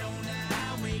 100 on the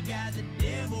highway, got the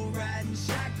devil riding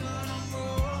shotgun, I'm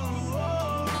rolling.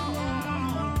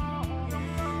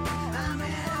 I'm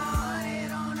at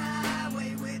 100 on the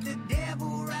highway with the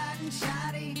devil riding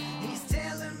shotty. He's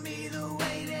telling me the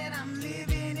way that I'm living.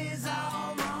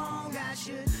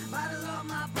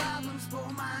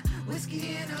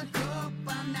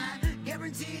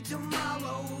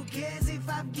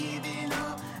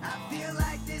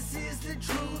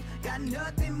 got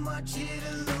nothing much here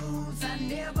to lose. I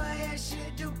never had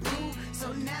shit to prove.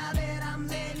 So now that I'm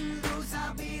letting loose,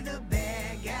 I'll be the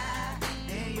bad guy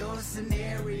in your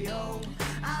scenario.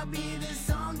 I'll be the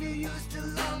song you used to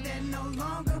love that no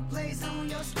longer plays on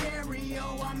your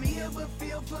stereo. I'm here but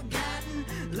feel forgotten.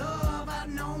 Love I've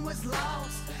known was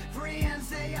lost. Friends,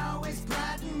 they always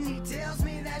plotting. He tells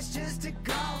me that's just a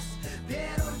cost.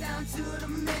 Pedal down to the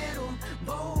metal,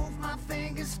 both my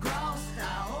fingers crossed. I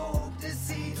hope to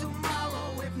see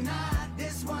tomorrow. If not,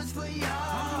 this one's for y'all.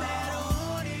 I'm at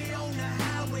 100 on the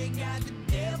highway, got the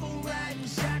devil riding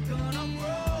shotgun. I'm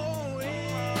rolling.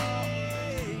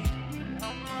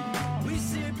 We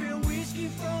sipping whiskey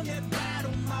from that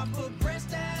bottle. My foot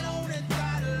pressed down on the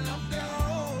throttle. I'm gone.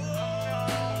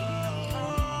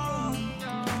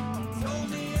 Told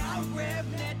me I'll grab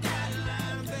that dotted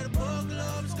line. Better buckle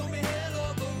up, it's gonna be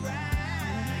hell of a ride.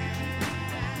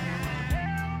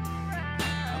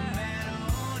 I'm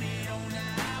at 100 on the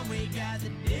highway, got the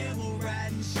devil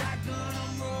riding shotgun.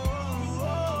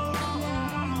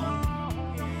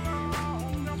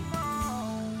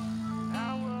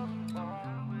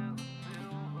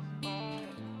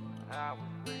 I'm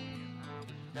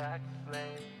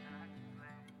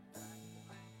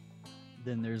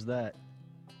Then there's that.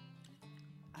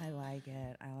 I like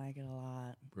it. I like it a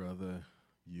lot. Brother,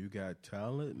 you got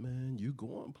talent, man. You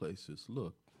going places.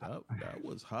 Look, that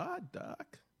was hot,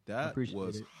 Doc. That appreciate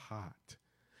was it. hot.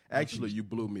 Actually, you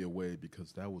blew me away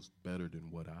because that was better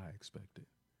than what I expected.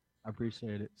 I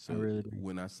appreciate it. So I really do.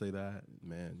 when I say that,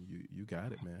 man, you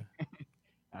got it, man.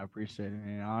 I appreciate it.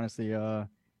 And honestly,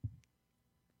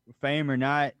 fame or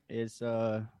not, it's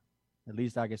at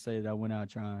least I can say that I went out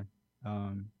trying.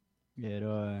 I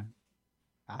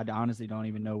honestly don't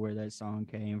even know where that song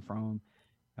came from.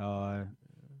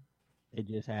 It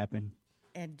just happened.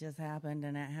 It just happened,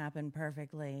 and it happened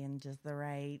perfectly, and just the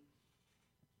right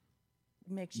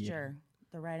mixture,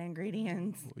 the right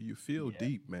ingredients. Well, you feel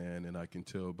deep, man, and I can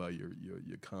tell by your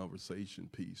conversation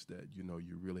piece that you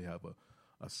really have a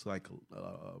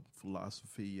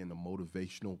philosophy and a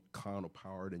motivational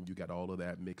counterpart, and you got all of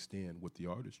that mixed in with the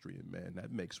artistry, and man,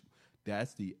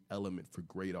 that's the element for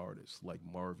great artists like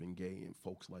Marvin Gaye and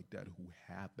folks like that who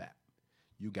have that.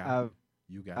 You got it.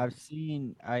 You got I've it.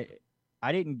 seen. I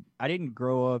didn't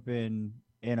grow up in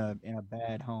a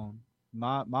bad home.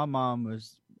 My mom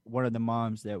was one of the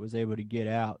moms that was able to get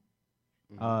out.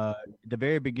 The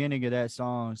very beginning of that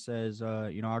song says,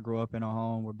 I grew up in a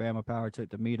home where Bama Power took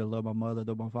to me to love my mother,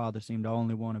 though my father seemed to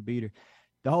only want to beat her.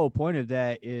 The whole point of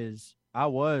that is I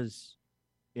was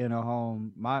in a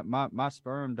home. My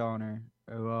sperm donor,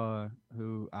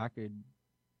 who I could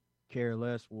care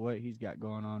less what he's got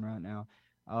going on right now.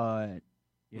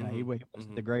 He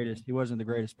wasn't the greatest. He wasn't the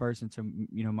greatest person to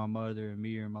my mother and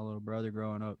me or my little brother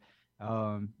growing up.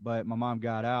 But my mom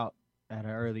got out at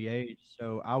an early age,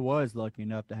 so I was lucky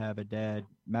enough to have a dad.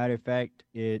 Matter of fact,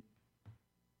 it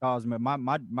caused me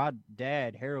my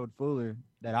dad, Harold Fuller,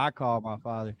 that I call my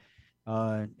father.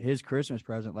 His Christmas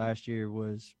present last year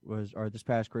or this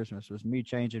past Christmas was me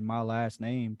changing my last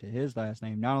name to his last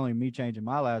name. Not only me changing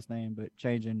my last name, but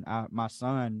changing me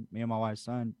and my wife's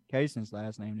son, Kaysen's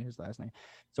last name to his last name.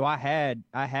 So I had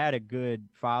a good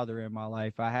father in my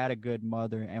life. I had a good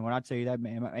mother. And when I tell you that,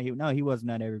 man, he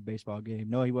wasn't at every baseball game.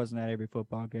 No, he wasn't at every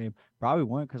football game. Probably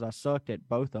wasn't because I sucked at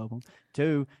both of them.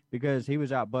 2, because he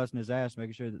was out busting his ass,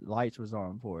 making sure that the lights was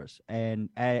on for us. And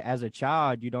as a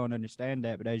child, you don't understand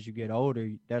that. But as you get older,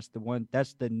 that's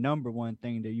the number one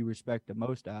thing that you respect the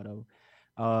most out of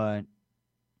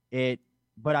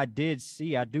But I do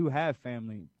have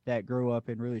family that grew up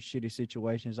in really shitty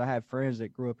situations. I have friends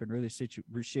that grew up in really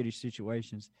shitty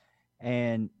situations,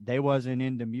 and they wasn't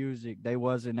into music. They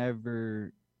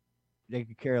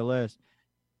could care less.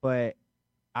 But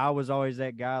I was always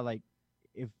that guy, like,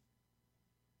 if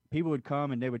people would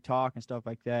come and they would talk and stuff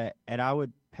like that, and I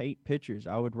would paint pictures.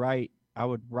 I would write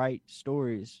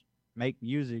stories, make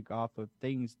music off of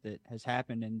things that has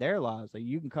happened in their lives. Like,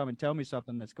 you can come and tell me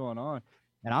something that's going on,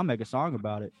 and I'll make a song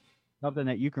about it, something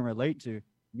that you can relate to.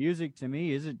 Music to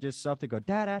me isn't just something go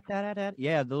da da da da da.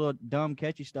 Yeah, the little dumb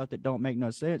catchy stuff that don't make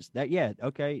no sense.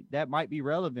 That might be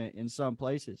relevant in some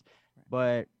places,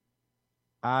 but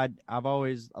I've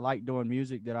always liked doing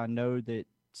music that I know that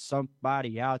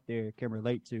somebody out there can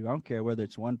relate to. I don't care whether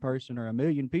it's one person or a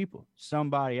million people.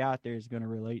 Somebody out there is going to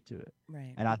relate to it.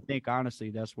 Right. And I think honestly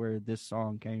that's where this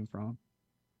song came from.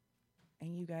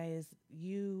 And you guys,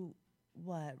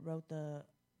 wrote the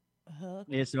hook?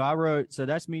 Yeah, so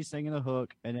that's me singing the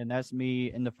hook, and then that's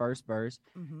me in the first verse.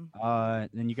 Mm-hmm.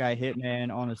 Then you got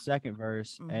Hitman on the second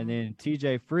verse, and then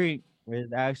TJ Freak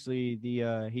is actually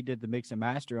he did the mix and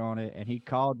master on it, and he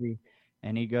called me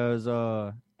and he goes,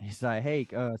 he's like, hey,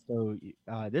 so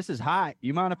this is hot.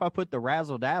 You mind if I put the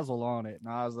razzle dazzle on it? And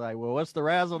I was like, well, what's the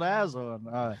razzle dazzle?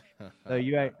 And,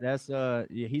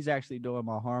 he's actually doing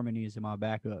my harmonies and my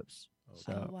backups. Okay.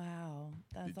 So Oh, wow.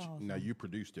 That's awesome. Now you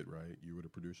produced it, right? You were the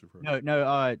producer for it?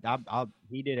 no,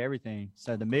 he did everything.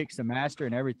 So the mix, the master,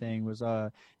 and everything was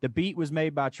the beat was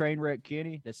made by Trainwreck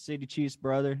Kenny, that's City Chief's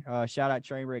brother. Shout out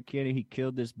Trainwreck Kenny. He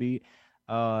killed this beat.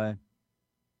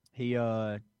 He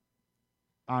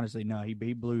honestly, no, he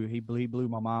blew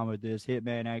my mind with this.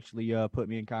 Hitman actually put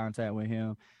me in contact with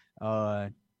him.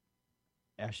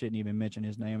 I shouldn't even mention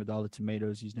his name with all the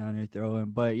tomatoes he's down there throwing.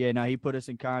 But yeah, no, he put us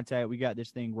in contact. We got this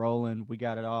thing rolling. We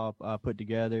got it all put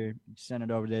together, sent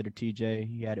it over there to TJ.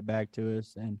 He had it back to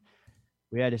us, and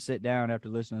we had to sit down after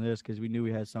listening to this because we knew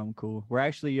we had something cool. We're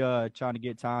actually trying to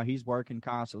get time. He's working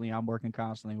constantly. I'm working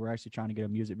constantly. We're actually trying to get a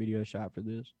music video shot for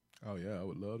this. Oh yeah, I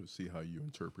would love to see how you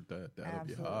interpret that. That'll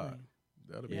be Absolutely. hot.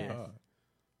 That'll be Yes. hot.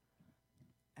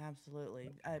 Absolutely.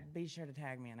 Be sure to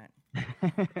tag me in it.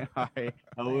 All right,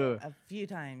 I Like, will. a few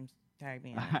times tag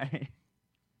me in All it. right.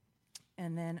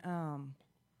 And then, how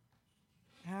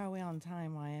are we on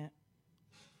time, Wyatt?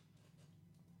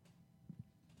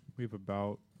 We have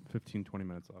about 15, 20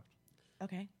 minutes left.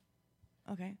 Okay.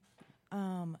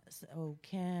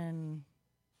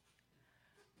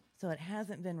 So it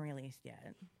hasn't been released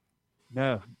yet.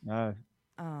 No.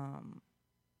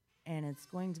 And it's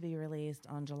going to be released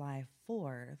on July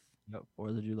 4th, No,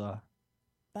 4th of July.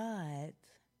 but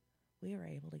we were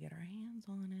able to get our hands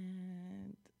on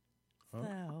it. Oh.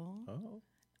 So Oh,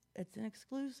 it's an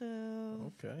exclusive.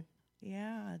 okay.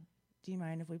 Yeah. Do you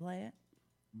mind if we play it?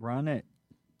 Run it.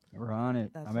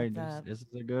 That's I mean, what's up. this is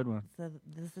a good one. So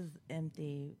this is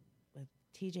Empty with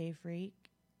TJ Freak.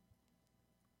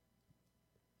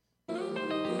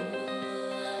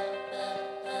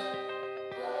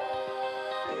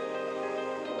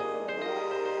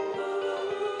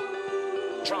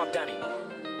 Trump Danny.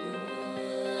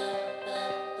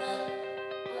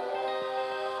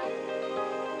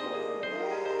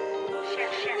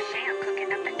 Chef Sam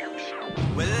cooking up the dope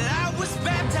show. Well, I was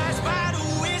baptized by the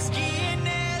whiskey in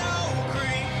that old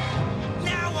creek.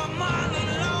 Now I'm all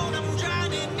alone, I'm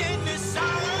drowning in the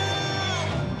sorrow.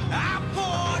 I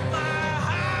poured my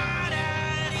heart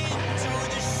out into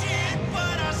the shit,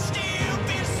 but I still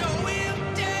feel so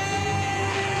empty.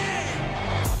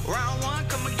 Round one,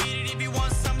 come and get it if you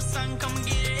want some, son, come and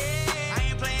get it. I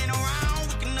ain't playing around,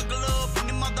 we can knuckle up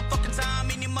any motherfucking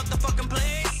time, any motherfucking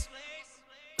place.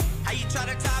 How you try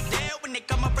to top that when they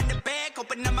come up in the back?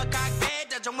 Open up my cock bed,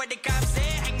 dodging where the cops said,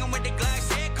 hanging with the Glock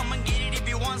said, come and get it if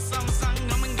you want some, son,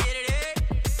 come and get it.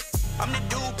 I'm the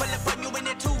dude, pull up on you in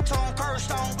the two-tone curve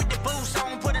stone with the boots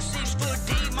on, put a 6 foot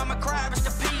deep, mama cry, it's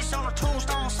the piece on a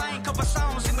tombstone, sang couple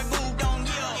songs and we moved on,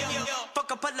 yeah.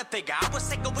 Fuck up a figure, I was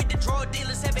sick with the drug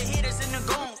dealers, heavy hitters in the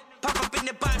goons. Pop up in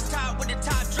the box top with the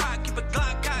top drop, keep a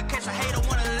Glock cock, case I hate, I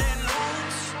wanna let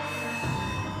loose.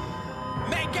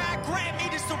 May God grant me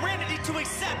the serenity to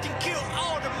accept and kill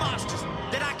all the monsters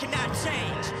that I cannot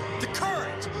change. The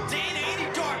courage to enter any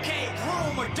dark cave,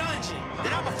 room, or dungeon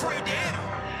that I'm afraid to enter.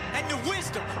 And the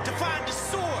wisdom to find the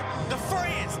sword, the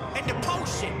friends, and the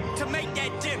potion to make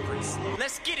that difference.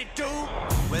 Let's get it, dude.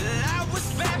 Well, I was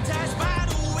baptized by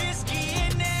the whiskey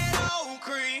in that old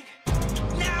creek.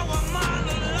 Now I'm all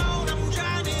alone, I'm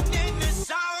drowning in the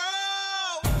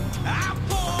sorrow. I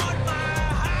poured my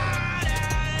heart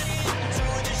out into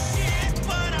the shit,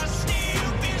 but I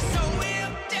still feel so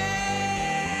empty.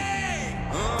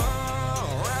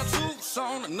 Round two,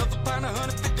 on another pint of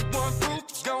 151 proof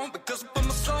is gone because I put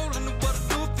my soul into what I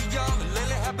do for y'all. And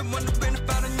lately I've been wondering if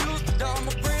I done used it all.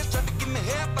 My friends tried to give me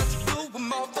help, I just do with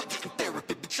more fucking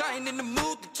therapy, bitch. I ain't in the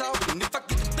mood to talk. And if I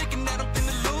get to thinking that I'm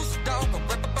finna lose it all, I'll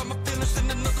rap about my feelings in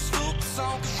another stupid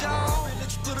song. Cause y'all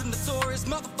let you put a notorious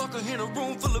motherfucker in a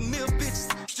room full of meal bitches.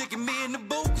 Sticking me in the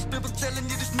boot, cause people telling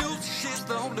you this music shit's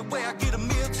the only way I get a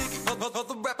meal ticket.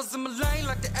 Other rappers in my lane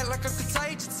like to act like I'm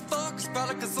contagious as fuck. It's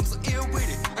probably cause I'm so ill with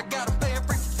it. I got a band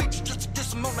break for feature just to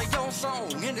diss them on their own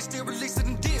song. And they still release it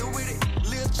and deal with it.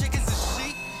 Little chickens and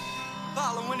sheep,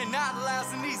 following and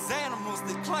idolizing these animals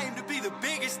that claim to be the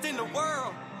biggest in the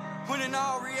world. When in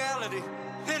all reality,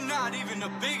 they're not even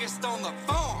the biggest on the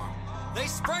farm. They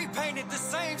spray painted the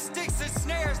same sticks and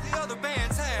snares the other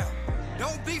bands have.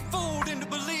 Don't be fooled into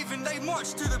believing they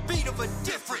march to the beat of a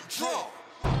different drum.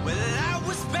 Well, I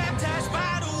was baptized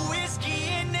by the whiskey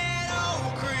in that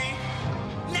old creek.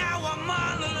 Now I'm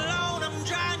all alone, I'm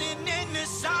drowning in the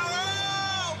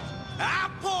sorrow. I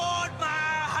poured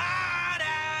my heart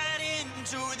out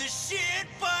into the shit,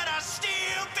 but I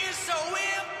still feel so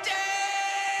empty.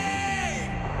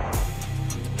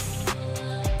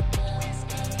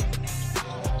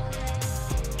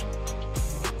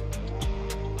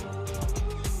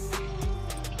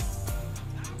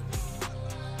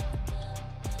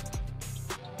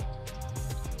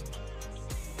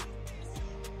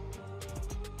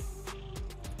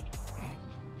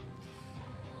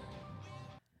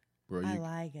 Bro, I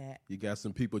like it. You got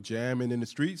some people jamming in the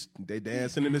streets. They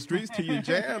dancing in the streets to your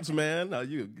jams, man.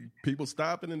 You people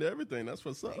stopping and everything. That's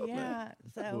what's up, man. Yeah,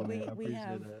 so Cool, man. I we appreciate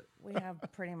have that. we have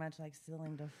pretty much like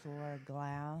ceiling to floor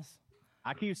glass.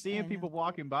 I keep seeing And- people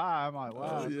walking by. I'm like,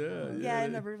 wow. Oh, yeah. Yeah,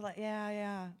 in the roof, like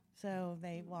yeah. So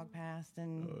they walk past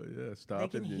and Oh yeah, they stopping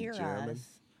can and hear jamming. us.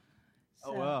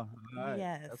 Oh So, well. All right.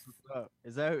 yes. That's what's up.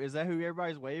 Is that who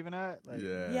everybody's waving at? Like,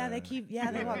 Yeah.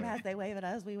 They walk past, they wave at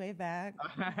us, we wave back.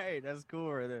 All right, that's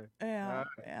cool right there. Yeah,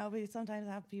 Right. we sometimes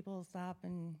have people stop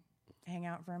and hang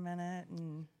out for a minute,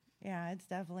 and yeah, it's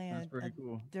definitely That's a pretty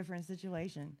cool. different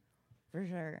situation, for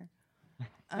sure.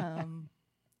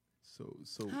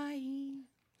 So Hi,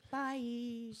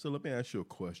 bye. So let me ask you a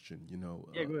question. Yeah,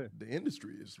 go ahead. The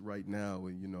industry is right now,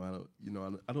 and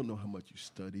I don't know how much you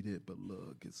studied it, but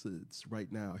look, it's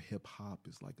right now. Hip hop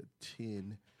is like a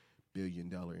 $10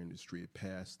 billion industry. It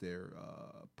passed there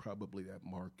probably that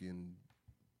mark in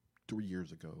 3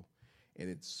 years ago, and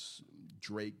it's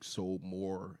Drake sold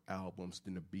more albums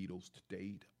than the Beatles to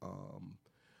date.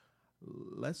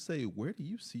 Let's say, where do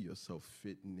you see yourself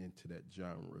fitting into that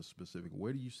genre specifically?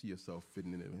 Where do you see yourself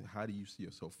fitting in it? And how do you see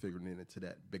yourself figuring into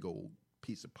that big old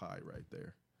piece of pie right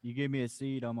there? You give me a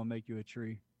seed, I'm gonna make you a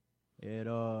tree. It's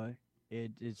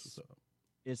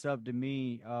up to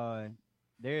me.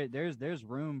 There's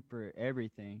room for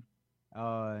everything.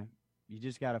 You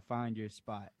just gotta find your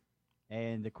spot,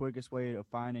 and the quickest way of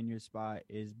finding your spot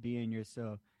is being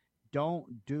yourself.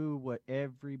 Don't do what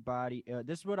everybody.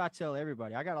 This is what I tell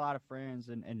everybody. I got a lot of friends,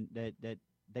 and that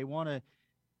they want to.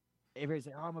 Everybody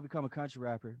say, "Oh, I'm gonna become a country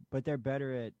rapper," but they're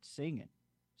better at singing.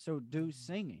 So do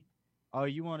singing. Oh,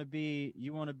 you want to be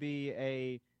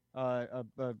a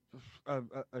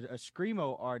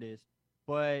screamo artist,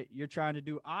 but you're trying to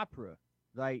do opera.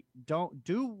 Like, don't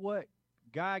do what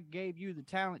God gave you the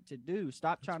talent to do.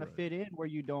 Stop trying to fit in where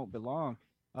you don't belong.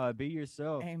 Be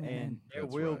yourself, Amen. and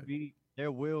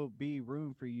there will be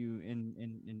room for you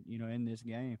in this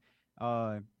game.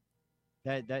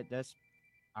 That's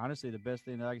honestly the best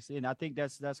thing that I can see, and I think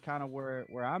that's kind of where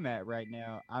I'm at right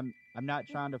now. I'm not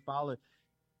trying to follow.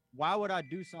 Why would I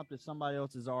do something somebody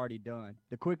else has already done?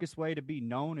 The quickest way to be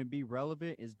known and be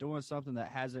relevant is doing something that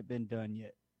hasn't been done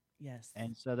yet. Yes.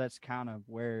 And so that's kind of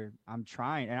where I'm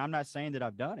trying. And I'm not saying that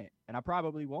I've done it, and I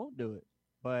probably won't do it,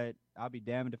 but I'll be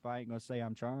damned if I ain't gonna say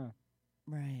I'm trying.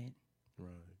 Right.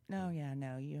 Right. No,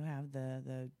 you have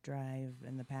the drive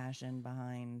and the passion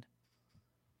behind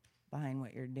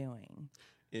what you're doing.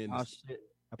 And Oh, shit.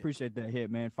 I appreciate that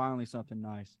hit, man. Finally, something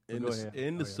nice. But go ahead.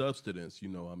 the substance,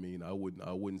 I mean, I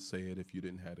wouldn't say it if you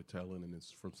didn't have the talent, and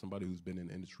it's from somebody who's been in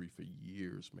the industry for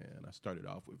years, man. I started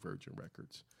off with Virgin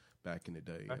Records back in the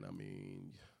day, and I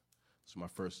mean, it was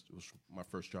my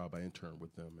first job. I interned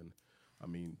with them, and I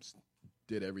mean,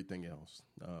 did everything else.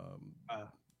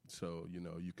 So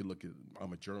you could look at.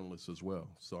 I'm a journalist as well,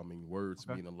 so I mean, words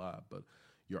mean a lot, but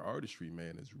your artistry,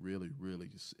 man, is really, really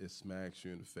it smacks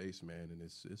you in the face, man, and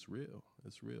it's real.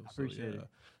 It's real. I appreciate it.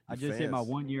 I Your just hit my fans-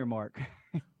 1 year mark.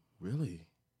 Really?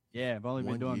 Yeah, I've only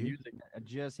been 1 doing year? music. I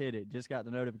just hit it. Just got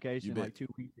the notification You been- like 2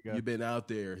 weeks ago. You've been out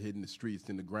there hitting the streets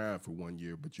in the grind for 1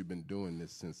 year, but you've been doing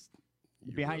this since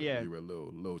you were a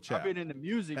little I've chap. been in the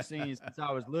music scene since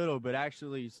I was little, but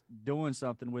actually doing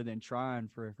something with it and trying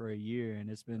for a year, and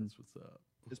it's been That's what's up.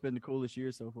 it's been the coolest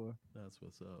year so far. That's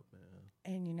what's up, man.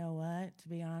 And you know what? To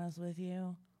be honest with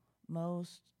you,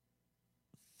 most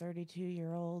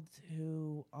 32-year-olds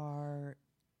who are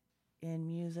in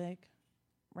music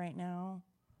right now,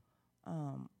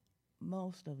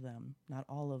 most of them, not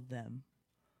all of them,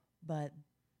 but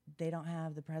they don't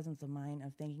have the presence of mind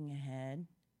of thinking ahead,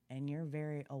 and you're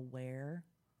very aware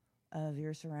of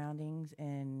your surroundings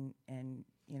and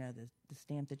the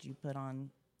stamp that you put on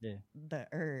Yeah, the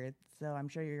earth. So I'm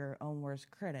sure you're your own worst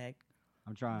critic.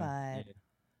 I'm trying. But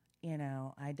yeah.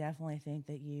 I definitely think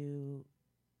that you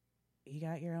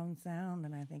got your own sound,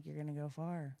 and I think you're going to go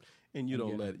far. And you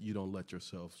don't let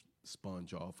yourself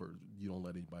sponge off, or you don't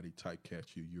let anybody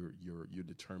typecast you. You're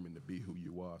determined to be who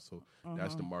you are. So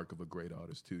that's the mark of a great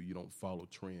artist too. You don't follow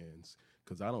trends,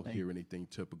 because I don't hear anything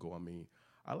typical. I mean,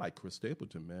 I like Chris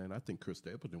Stapleton, man. I think Chris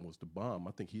Stapleton was the bomb.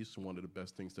 I think he's one of the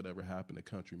best things that ever happened to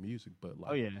country music. But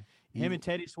like, Oh yeah, him and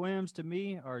Teddy Swims to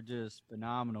me are just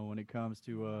phenomenal when it comes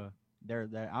to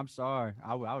I'm sorry,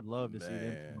 I would love to see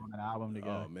them on an album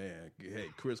together. Oh man, hey,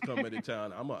 Chris coming to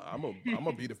town. I'm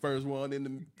gonna be the first one in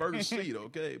the first seat,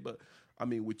 okay? But I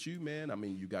mean, with you, man, I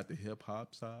mean, you got the hip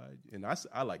hop side, and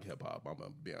I like hip hop. I'm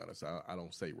gonna be honest. I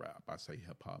don't say rap. I say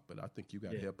hip hop, but I think you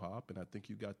got hip hop, and I think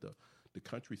you got the the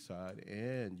countryside,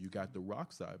 and you got the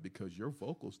rock side, because your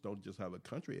vocals don't just have a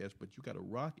country edge, but you got a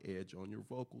rock edge on your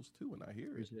vocals too, and I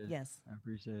hear it. Yes. I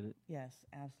appreciate it. Yes,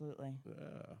 absolutely.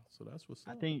 Yeah, so that's what's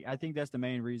I up. think that's the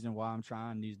main reason why I'm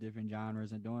trying these different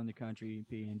genres and doing the country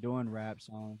EP and doing rap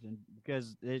songs, and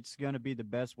because it's gonna be the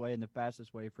best way and the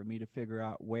fastest way for me to figure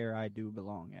out where I do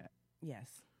belong at.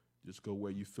 Yes. Just go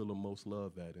where you feel the most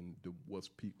love at, and what's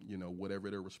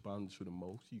whatever they're responding to the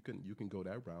most, you can go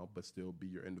that route, but still be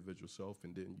your individual self,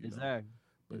 and then Exactly.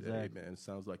 But Exactly. hey, man, it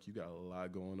sounds like you got a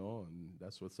lot going on.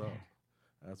 That's what's up.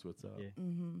 That's what's up. Yeah.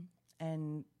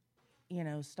 And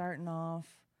starting off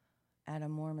at a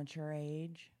more mature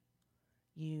age,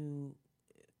 your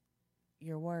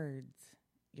words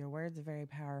are very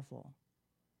powerful,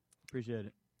 Appreciate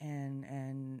it.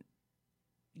 and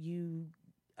you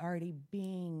already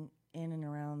being in and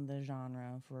around the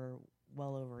genre for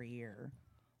well over a year,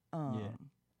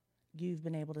 you've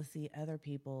been able to see other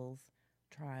people's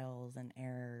trials and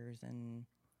errors, and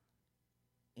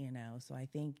so I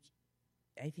think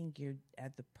you're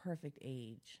at the perfect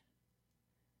age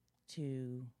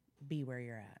to be where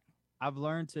you're at. I've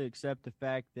learned to accept the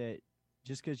fact that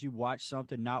just because you watch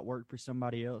something not work for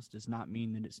somebody else does not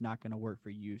mean that it's not going to work for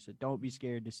you. So don't be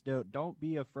scared to don't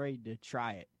be afraid to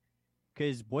try it,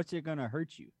 because what's it going to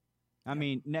hurt you? I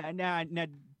mean, now,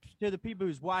 to the people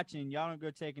who's watching, y'all don't go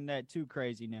taking that too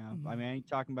crazy now. I mean, I ain't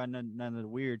talking about none of the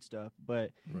weird stuff,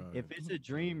 but if it's a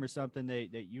dream or something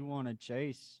that you want to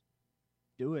chase,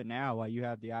 do it now while you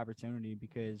have the opportunity,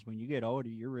 because when you get older,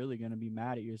 you're really going to be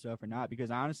mad at yourself or not. Because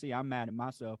honestly, I'm mad at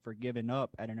myself for giving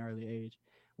up at an early age.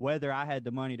 Whether I had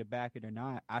the money to back it or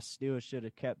not, I still should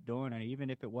have kept doing it, even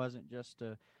if it wasn't just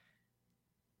to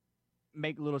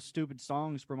make little stupid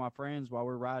songs for my friends while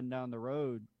we're riding down the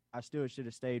road. I still should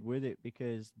have stayed with it,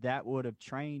 because that would have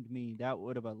trained me. That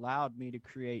would have allowed me to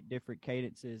create different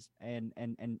cadences and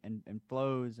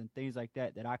flows and things like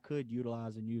that I could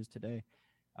utilize and use today.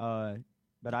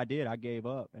 But I did. I gave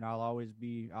up, and I'll always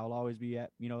be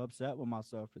upset with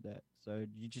myself for that. So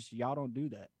y'all don't do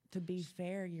that. To be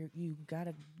fair, you got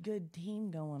a good team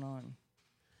going on.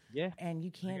 Yeah, and you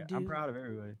can't I'm proud of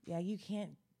everybody. Yeah, you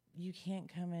can't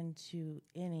come into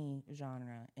any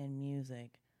genre in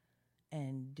music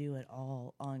and do it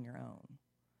all on your own.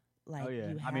 Like,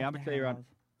 I'm gonna tell you right.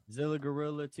 Zilla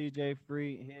Gorilla, TJ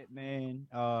Free,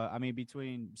 Hitman.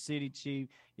 Between City Chief,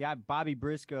 Bobby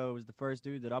Briscoe was the first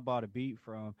dude that I bought a beat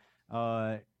from.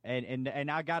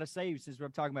 And I gotta say, since we're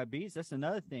talking about beats, that's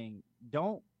another thing.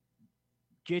 Don't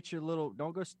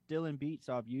go stealing beats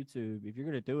off YouTube. If you're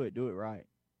gonna do it right.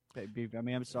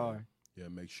 I'm sorry. Yeah,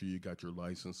 make sure you got your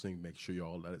licensing. Make sure you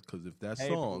all that, because if that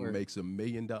song makes $1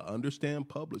 million, understand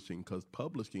publishing, because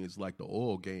publishing is like the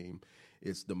oil game.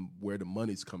 It's where the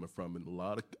money's coming from, and a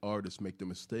lot of artists make the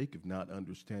mistake of not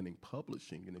understanding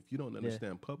publishing. And if you don't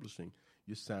understand publishing,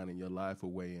 you're signing your life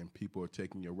away, and people are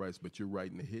taking your rights. But you're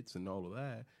writing the hits and all of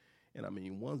that. And I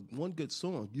mean, one good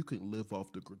song, you can live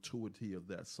off the gratuity of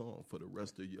that song for the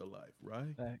rest of your life,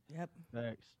 right? Yep.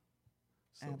 Thanks.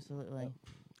 So, absolutely.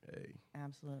 Hey.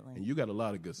 Absolutely. And you got a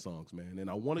lot of good songs, man. And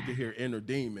I wanted to hear Inner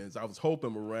Demons. I was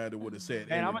hoping Miranda would have said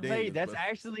And Inner I'm going to tell you, that's but...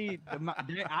 actually,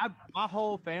 my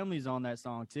whole family's on that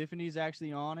song. Tiffany's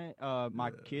actually on it.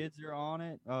 My kids are on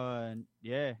it. I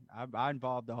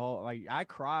involved the whole, I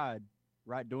cried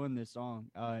right doing this song.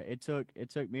 It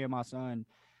took me and my son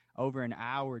over an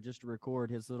hour just to record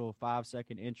his little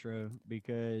 5-second intro,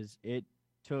 because it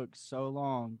took so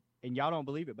long. And y'all don't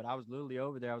believe it, but I was literally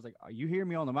over there. I was like, you hear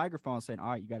me on the microphone saying,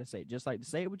 all right, you got to say it just like,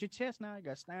 say it with your chest now. You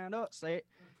got to stand up, say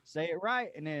it right.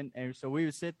 And so we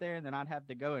would sit there, and then I'd have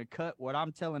to go and cut what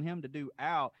I'm telling him to do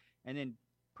out, and then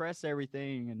press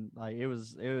everything. And it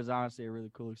was honestly a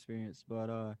really cool experience, but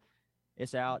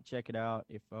it's out. Check it out.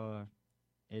 If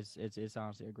it's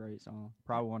honestly a great song,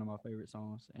 probably one of my favorite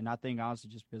songs. And I think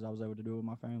honestly, just because I was able to do it with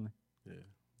my family.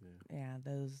 Yeah.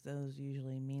 Those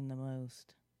usually mean the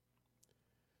most.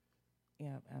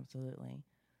 Yeah, absolutely.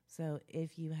 So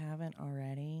if you haven't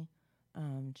already,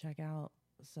 check out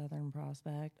Southern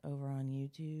Prospect over on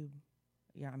YouTube.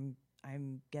 Yeah,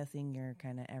 I'm guessing you're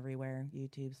kind of everywhere.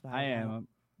 YouTube, Spotify. I am.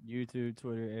 YouTube,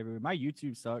 Twitter, everywhere. My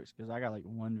YouTube sucks because I got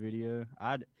one video.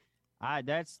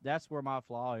 That's where my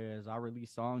flaw is. I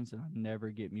release songs and I never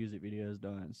get music videos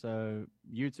done. So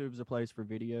YouTube's a place for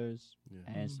videos,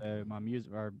 and so my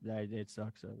music it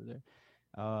sucks over there.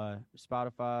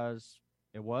 Spotify's.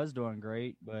 It was doing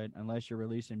great, but unless you're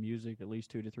releasing music at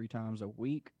least 2 to 3 times a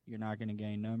week, you're not going to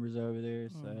gain numbers over there.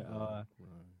 So,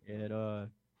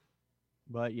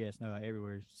 but yes, no,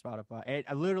 everywhere, Spotify,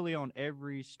 literally on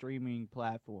every streaming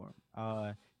platform.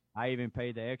 I even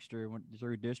pay the extra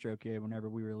through DistroKid whenever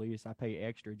we release. I pay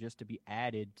extra just to be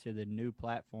added to the new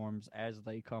platforms as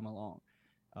they come along.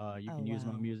 You can use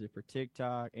my music for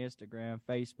TikTok, Instagram,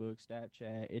 Facebook,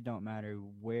 Snapchat. It don't matter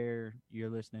where you're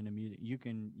listening to music.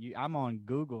 I'm on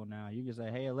Google now. You can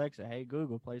say, "Hey Alexa, hey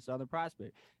Google, play Southern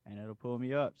Prospect," and it'll pull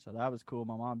me up. So that was cool.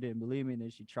 My mom didn't believe me, and then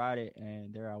she tried it,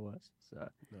 and there I was. So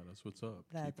no, that's what's up.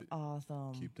 That's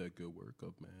awesome. Keep that good work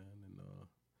up, man.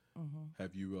 And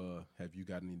have you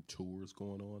got any tours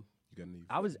going on? You got any?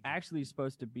 I was actually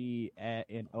supposed to be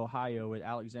in Ohio with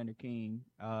Alexander King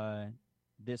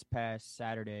this past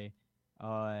Saturday,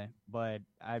 but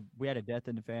we had a death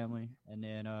in the family, and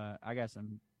then I got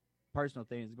some personal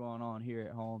things going on here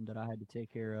at home that I had to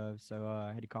take care of. So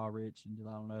I had to call Rich and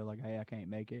let him know, like, hey, I can't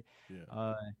make it.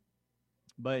 Yeah.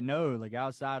 But no, like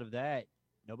outside of that,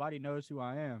 nobody knows who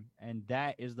I am, and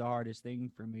that is the hardest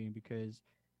thing for me because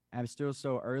I'm still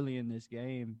so early in this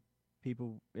game.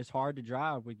 It's hard to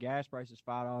drive with gas prices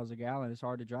 $5 a gallon. It's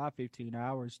hard to drive 15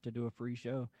 hours to do a free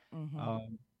show.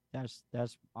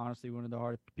 That's honestly one of the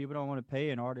hardest. People don't want to pay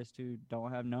an artist who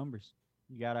don't have numbers.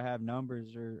 You got to have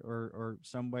numbers or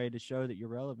some way to show that you're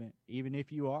relevant, even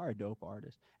if you are a dope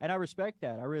artist. And I respect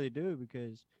that. I really do,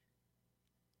 because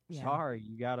sorry,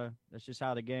 that's just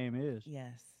how the game is.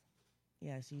 Yes,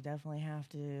 you definitely have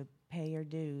to pay your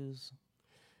dues.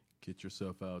 Get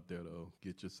yourself out there, though.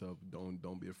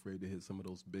 Don't be afraid to hit some of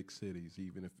those big cities,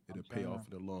 even if it'll pay off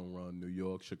in the long run. New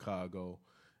York, Chicago,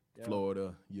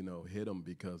 Florida, hit them,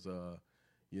 because,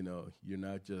 you're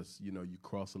not just, you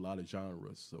cross a lot of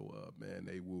genres. So, man,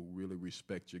 they will really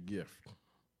respect your gift.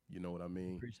 You know what I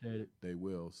mean? Appreciate it. They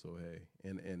will. So, hey,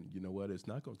 and you know what? It's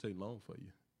not going to take long for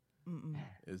you.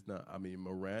 It's not. I mean,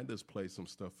 Miranda's played some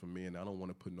stuff for me, and I don't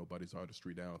want to put nobody's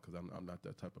artistry down because I'm not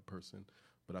that type of person.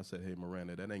 But I said, hey,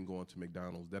 Miranda, that ain't going to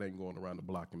McDonald's. That ain't going around the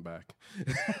block and back.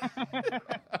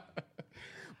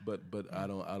 But I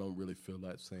don't really feel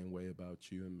that same way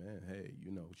about you. And man, hey,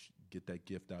 get that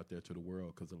gift out there to the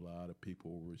world, because a lot of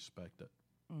people will respect it.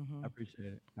 I appreciate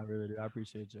it. I really do. I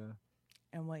appreciate you.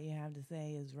 And what you have to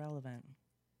say is relevant.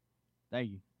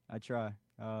 Thank you. I try.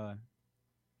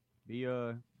 Be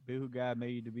who God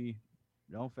made you to be.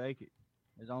 Don't fake it.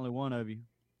 There's only one of you.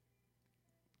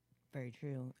 Very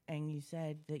true. And you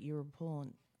said that you're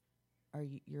pulling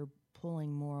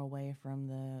more away from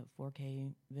the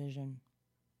 4K vision.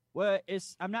 Well,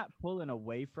 I'm not pulling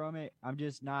away from it. I'm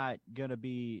just not gonna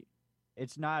be.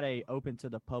 It's not a open to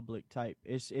the public type.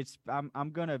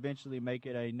 I'm gonna eventually make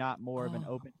it a not more of an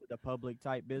open to the public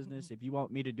type business. If you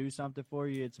want me to do something for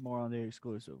you, it's more on the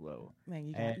exclusive level.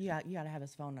 Man, you got to have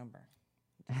his phone number.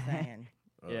 Just saying.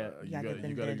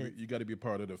 You got to be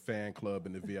part of the fan club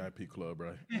and the VIP club,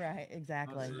 right? Right,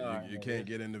 exactly. You can't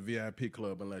get in the VIP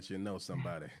club unless you know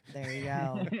somebody. There you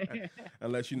go.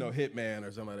 Unless you know Hitman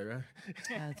or somebody, right?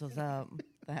 That's what's up.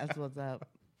 That's what's up.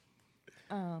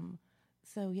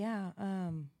 So yeah,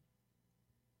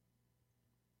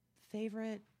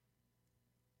 favorite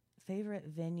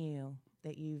venue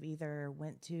that you've either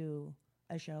went to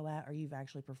a show at or you've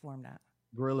actually performed at?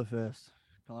 Gorilla Fest,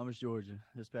 Columbus, Georgia,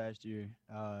 this past year.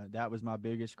 That was my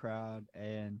biggest crowd,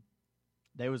 and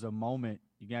there was a moment.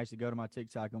 You can actually go to my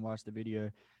TikTok and watch the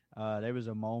video. There was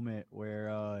a moment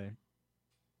where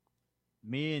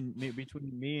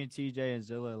between me and TJ and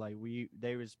Zilla, like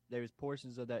there was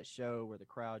portions of that show where the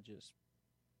crowd just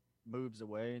moves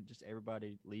away and just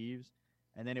everybody leaves.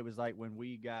 And then it was like when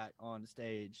we got on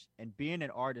stage, and being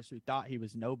an artist who thought he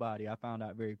was nobody, I found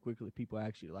out very quickly people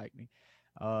actually liked me.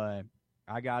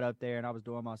 I got up there and I was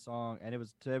doing my song, and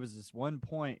there was this one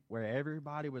point where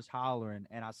everybody was hollering,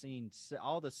 and I seen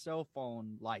all the cell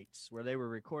phone lights where they were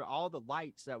recording all the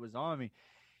lights that was on me.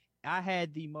 I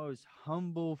had the most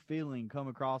humble feeling come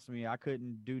across me. I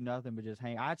couldn't do nothing but just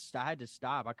hang. I had to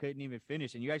stop. I couldn't even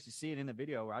finish. And you actually see it in the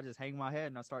video where I just hang my head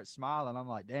and I start smiling. I'm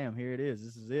like, damn, here it is.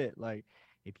 This is it. Like,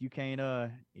 if you can't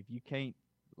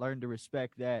learn to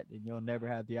respect that, then you'll never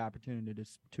have the opportunity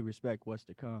to respect what's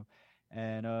to come.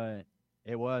 And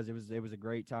it was a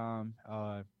great time.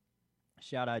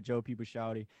 Shout out Joe People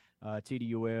Shouty,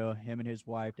 TDUL, him and his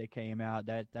wife, they came out.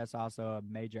 That's also a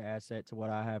major asset to what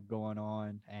I have going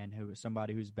on, and who is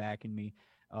somebody who's backing me.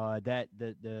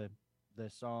 The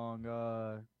song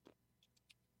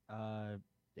The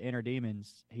Inner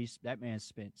Demons, that man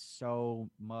spent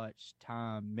so much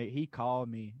time. He called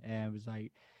me and was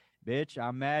like, bitch,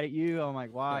 I'm mad at you. I'm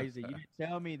like, why? He said, you didn't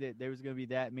tell me that there was going to be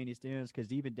that many stems,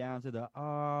 because even down to the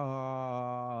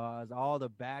all the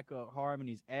backup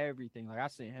harmonies, everything. Like, I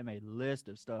sent him a list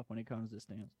of stuff when it comes to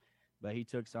stems, but he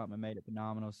took something and made it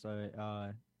phenomenal. So,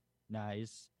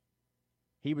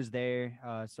 he was there.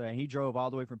 So he drove all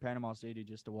the way from Panama City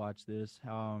just to watch this.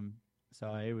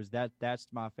 So it was that's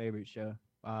my favorite show.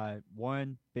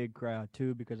 One, big crowd.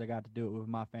 Two, because I got to do it with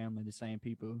my family, the same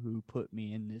people who put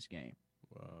me in this game.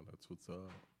 Wow, that's what's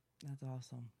up. That's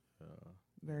awesome. Yeah.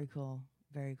 Very cool.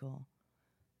 Very cool.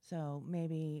 So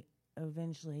maybe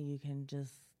eventually you can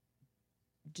just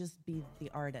be the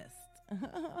artist.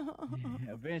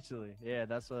 Eventually, yeah,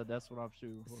 that's what I'm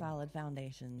shooting for. Solid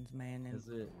foundations, man. And That's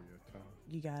it.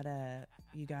 you gotta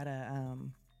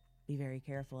be very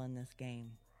careful in this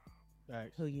game.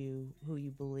 Thanks. Who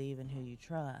you believe and who you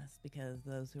trust, because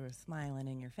those who are smiling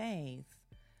in your face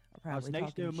are probably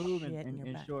Snakes talking still moving shit in your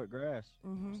in back. short grass.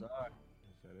 Mhm. Sorry.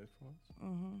 Is that it for us?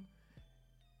 Mm-hmm.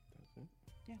 That's it?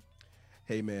 Yeah.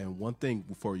 Hey, man, one thing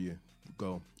before you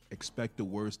go. Expect the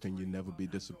worst and you never be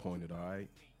disappointed, all right?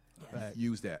 Facts.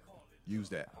 Use that. Use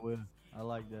that. I will. I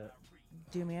like that.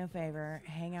 Do me a favor,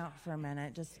 hang out for a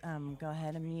minute. Just go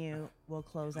ahead and mute. We'll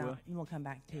close out and we'll come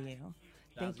back to you.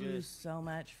 Thank you good. so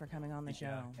much for coming on the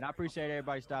show. And I appreciate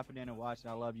everybody stopping in and watching.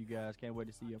 I love you guys. Can't wait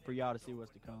to see you. For y'all to see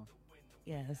what's to come.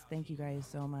 Yes, thank you guys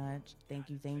so much. Thank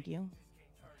you.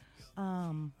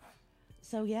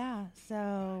 So yeah,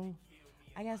 so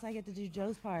I guess I get to do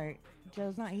Joe's part.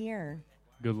 Joe's not here.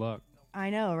 Good luck. I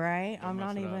know, right? I'm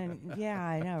mess not it up. even. Yeah,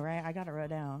 I know, right? I got it wrote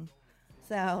down.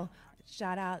 So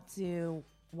shout out to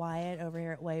Wyatt over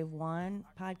here at Wave One.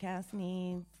 Podcast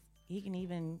needs. He can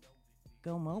even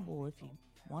go mobile if you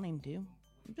want him to.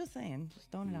 I'm just saying, just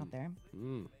throwing it out there.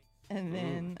 And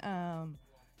then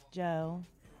Joe,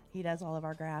 he does all of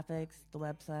our graphics, the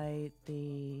website,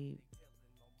 the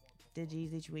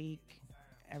digis each week,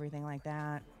 everything like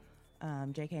that.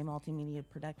 JK Multimedia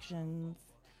Productions.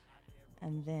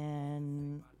 And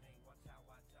then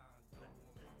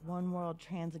One World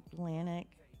Transatlantic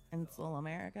and Soul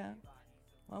America.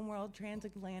 One World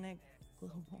Transatlantic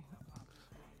Global.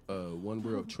 One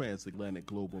World Transatlantic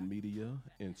Global Media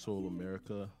in Soul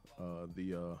America.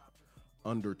 The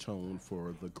undertone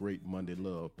for the Great Monday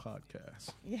Love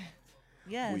podcast. Yeah.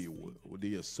 Yes.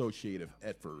 The associative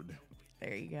effort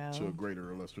There you go. to a greater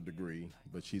or lesser degree,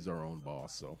 but she's our own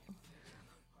boss, so.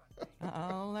 I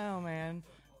don't know, man.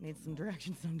 Need some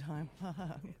direction sometime.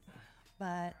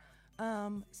 But,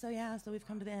 so yeah, so we've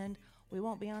come to the end. We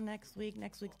won't be on next week.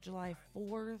 Next week's July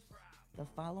 4th. The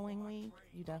following week,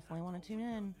 you definitely want to tune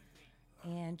in.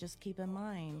 And just keep in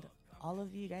mind, all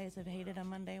of you guys have hated on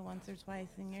Monday once or twice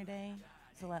in your day,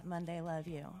 so let Monday love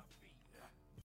you.